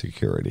Liberty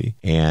Security,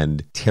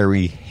 and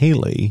Terry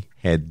Hailey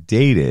had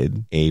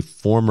dated a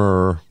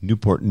former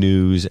Newport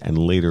News and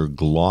later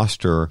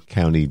Gloucester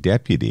County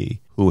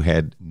deputy who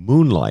had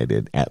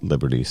moonlighted at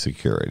Liberty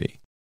Security.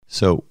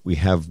 So we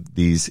have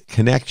these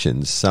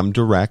connections, some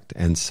direct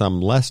and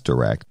some less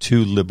direct,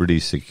 to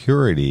Liberty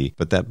Security,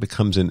 but that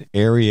becomes an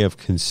area of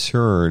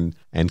concern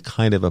and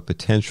kind of a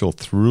potential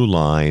through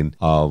line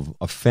of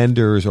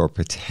offenders or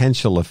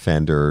potential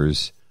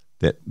offenders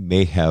that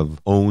may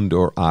have owned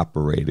or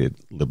operated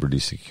Liberty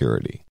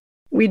Security.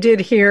 We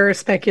did hear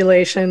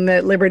speculation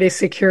that Liberty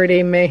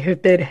Security may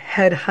have been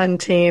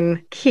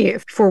headhunting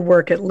Keith for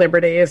work at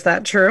Liberty. Is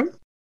that true?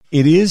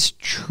 It is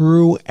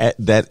true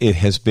that it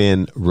has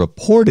been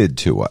reported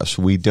to us.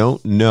 We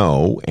don't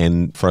know,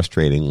 and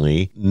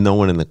frustratingly, no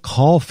one in the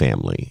Call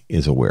family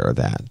is aware of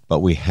that. But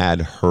we had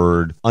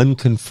heard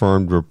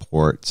unconfirmed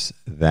reports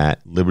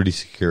that Liberty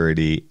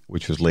Security,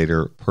 which was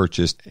later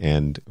purchased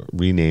and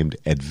renamed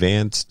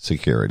Advanced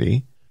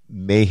Security,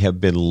 may have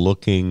been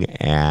looking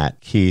at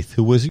Keith,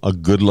 who was a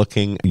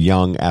good-looking,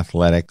 young,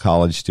 athletic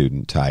college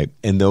student type,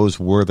 and those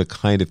were the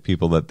kind of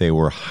people that they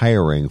were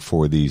hiring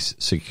for these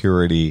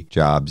security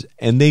jobs.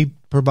 And they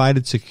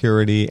provided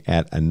security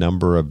at a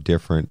number of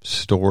different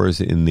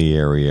stores in the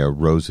area,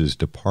 Rose's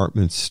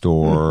department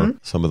store,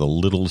 some of the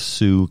Little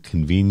Sue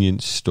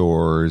convenience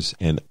stores,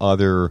 and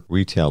other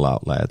retail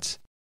outlets.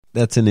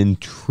 That's an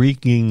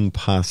intriguing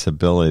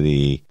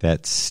possibility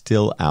that's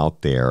still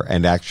out there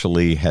and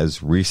actually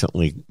has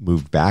recently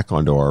moved back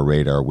onto our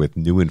radar with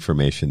new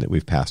information that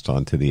we've passed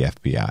on to the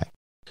FBI.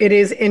 It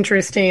is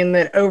interesting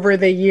that over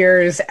the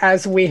years,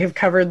 as we have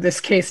covered this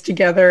case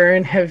together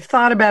and have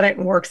thought about it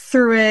and worked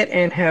through it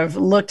and have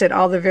looked at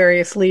all the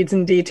various leads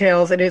and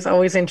details, it is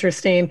always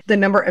interesting the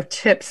number of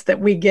tips that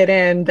we get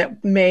in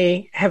that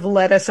may have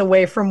led us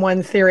away from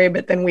one theory,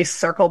 but then we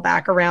circle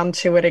back around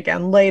to it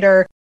again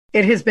later.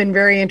 It has been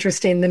very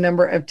interesting, the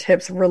number of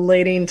tips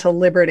relating to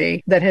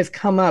Liberty that has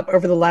come up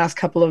over the last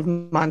couple of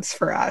months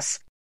for us.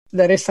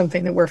 That is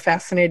something that we're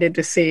fascinated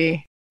to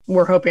see.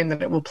 We're hoping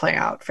that it will play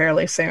out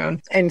fairly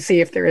soon and see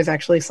if there is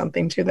actually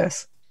something to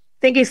this.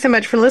 Thank you so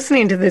much for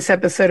listening to this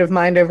episode of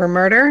Mind Over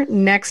Murder.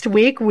 Next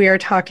week, we are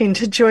talking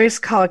to Joyce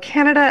Call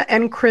Canada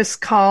and Chris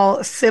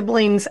Call,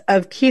 siblings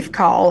of Keith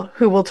Call,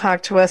 who will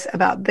talk to us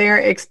about their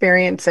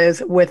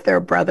experiences with their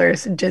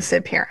brother's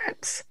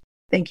disappearance.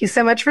 Thank you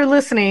so much for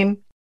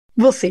listening.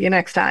 We'll see you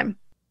next time.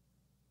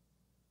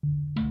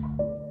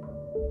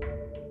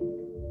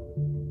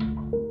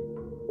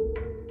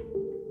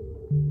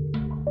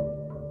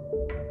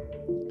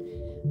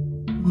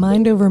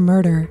 Mind Over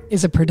Murder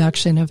is a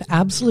production of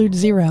Absolute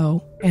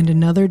Zero and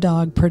Another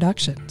Dog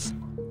Productions.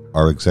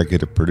 Our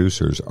executive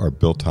producers are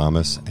Bill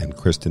Thomas and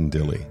Kristin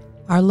Dilley.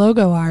 Our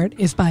logo art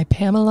is by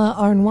Pamela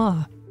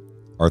Arnois.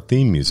 Our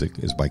theme music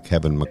is by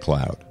Kevin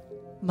MacLeod.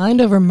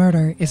 Mind Over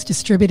Murder is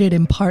distributed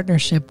in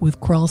partnership with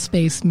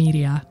Crawlspace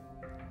Media.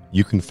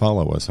 You can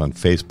follow us on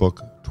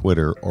Facebook,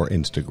 Twitter, or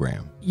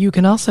Instagram. You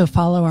can also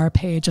follow our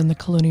page on the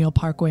Colonial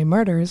Parkway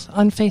Murders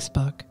on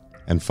Facebook.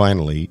 And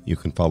finally, you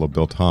can follow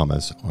Bill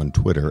Thomas on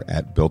Twitter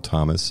at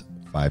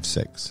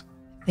BillThomas56.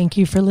 Thank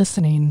you for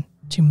listening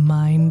to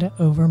Mind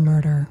Over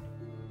Murder.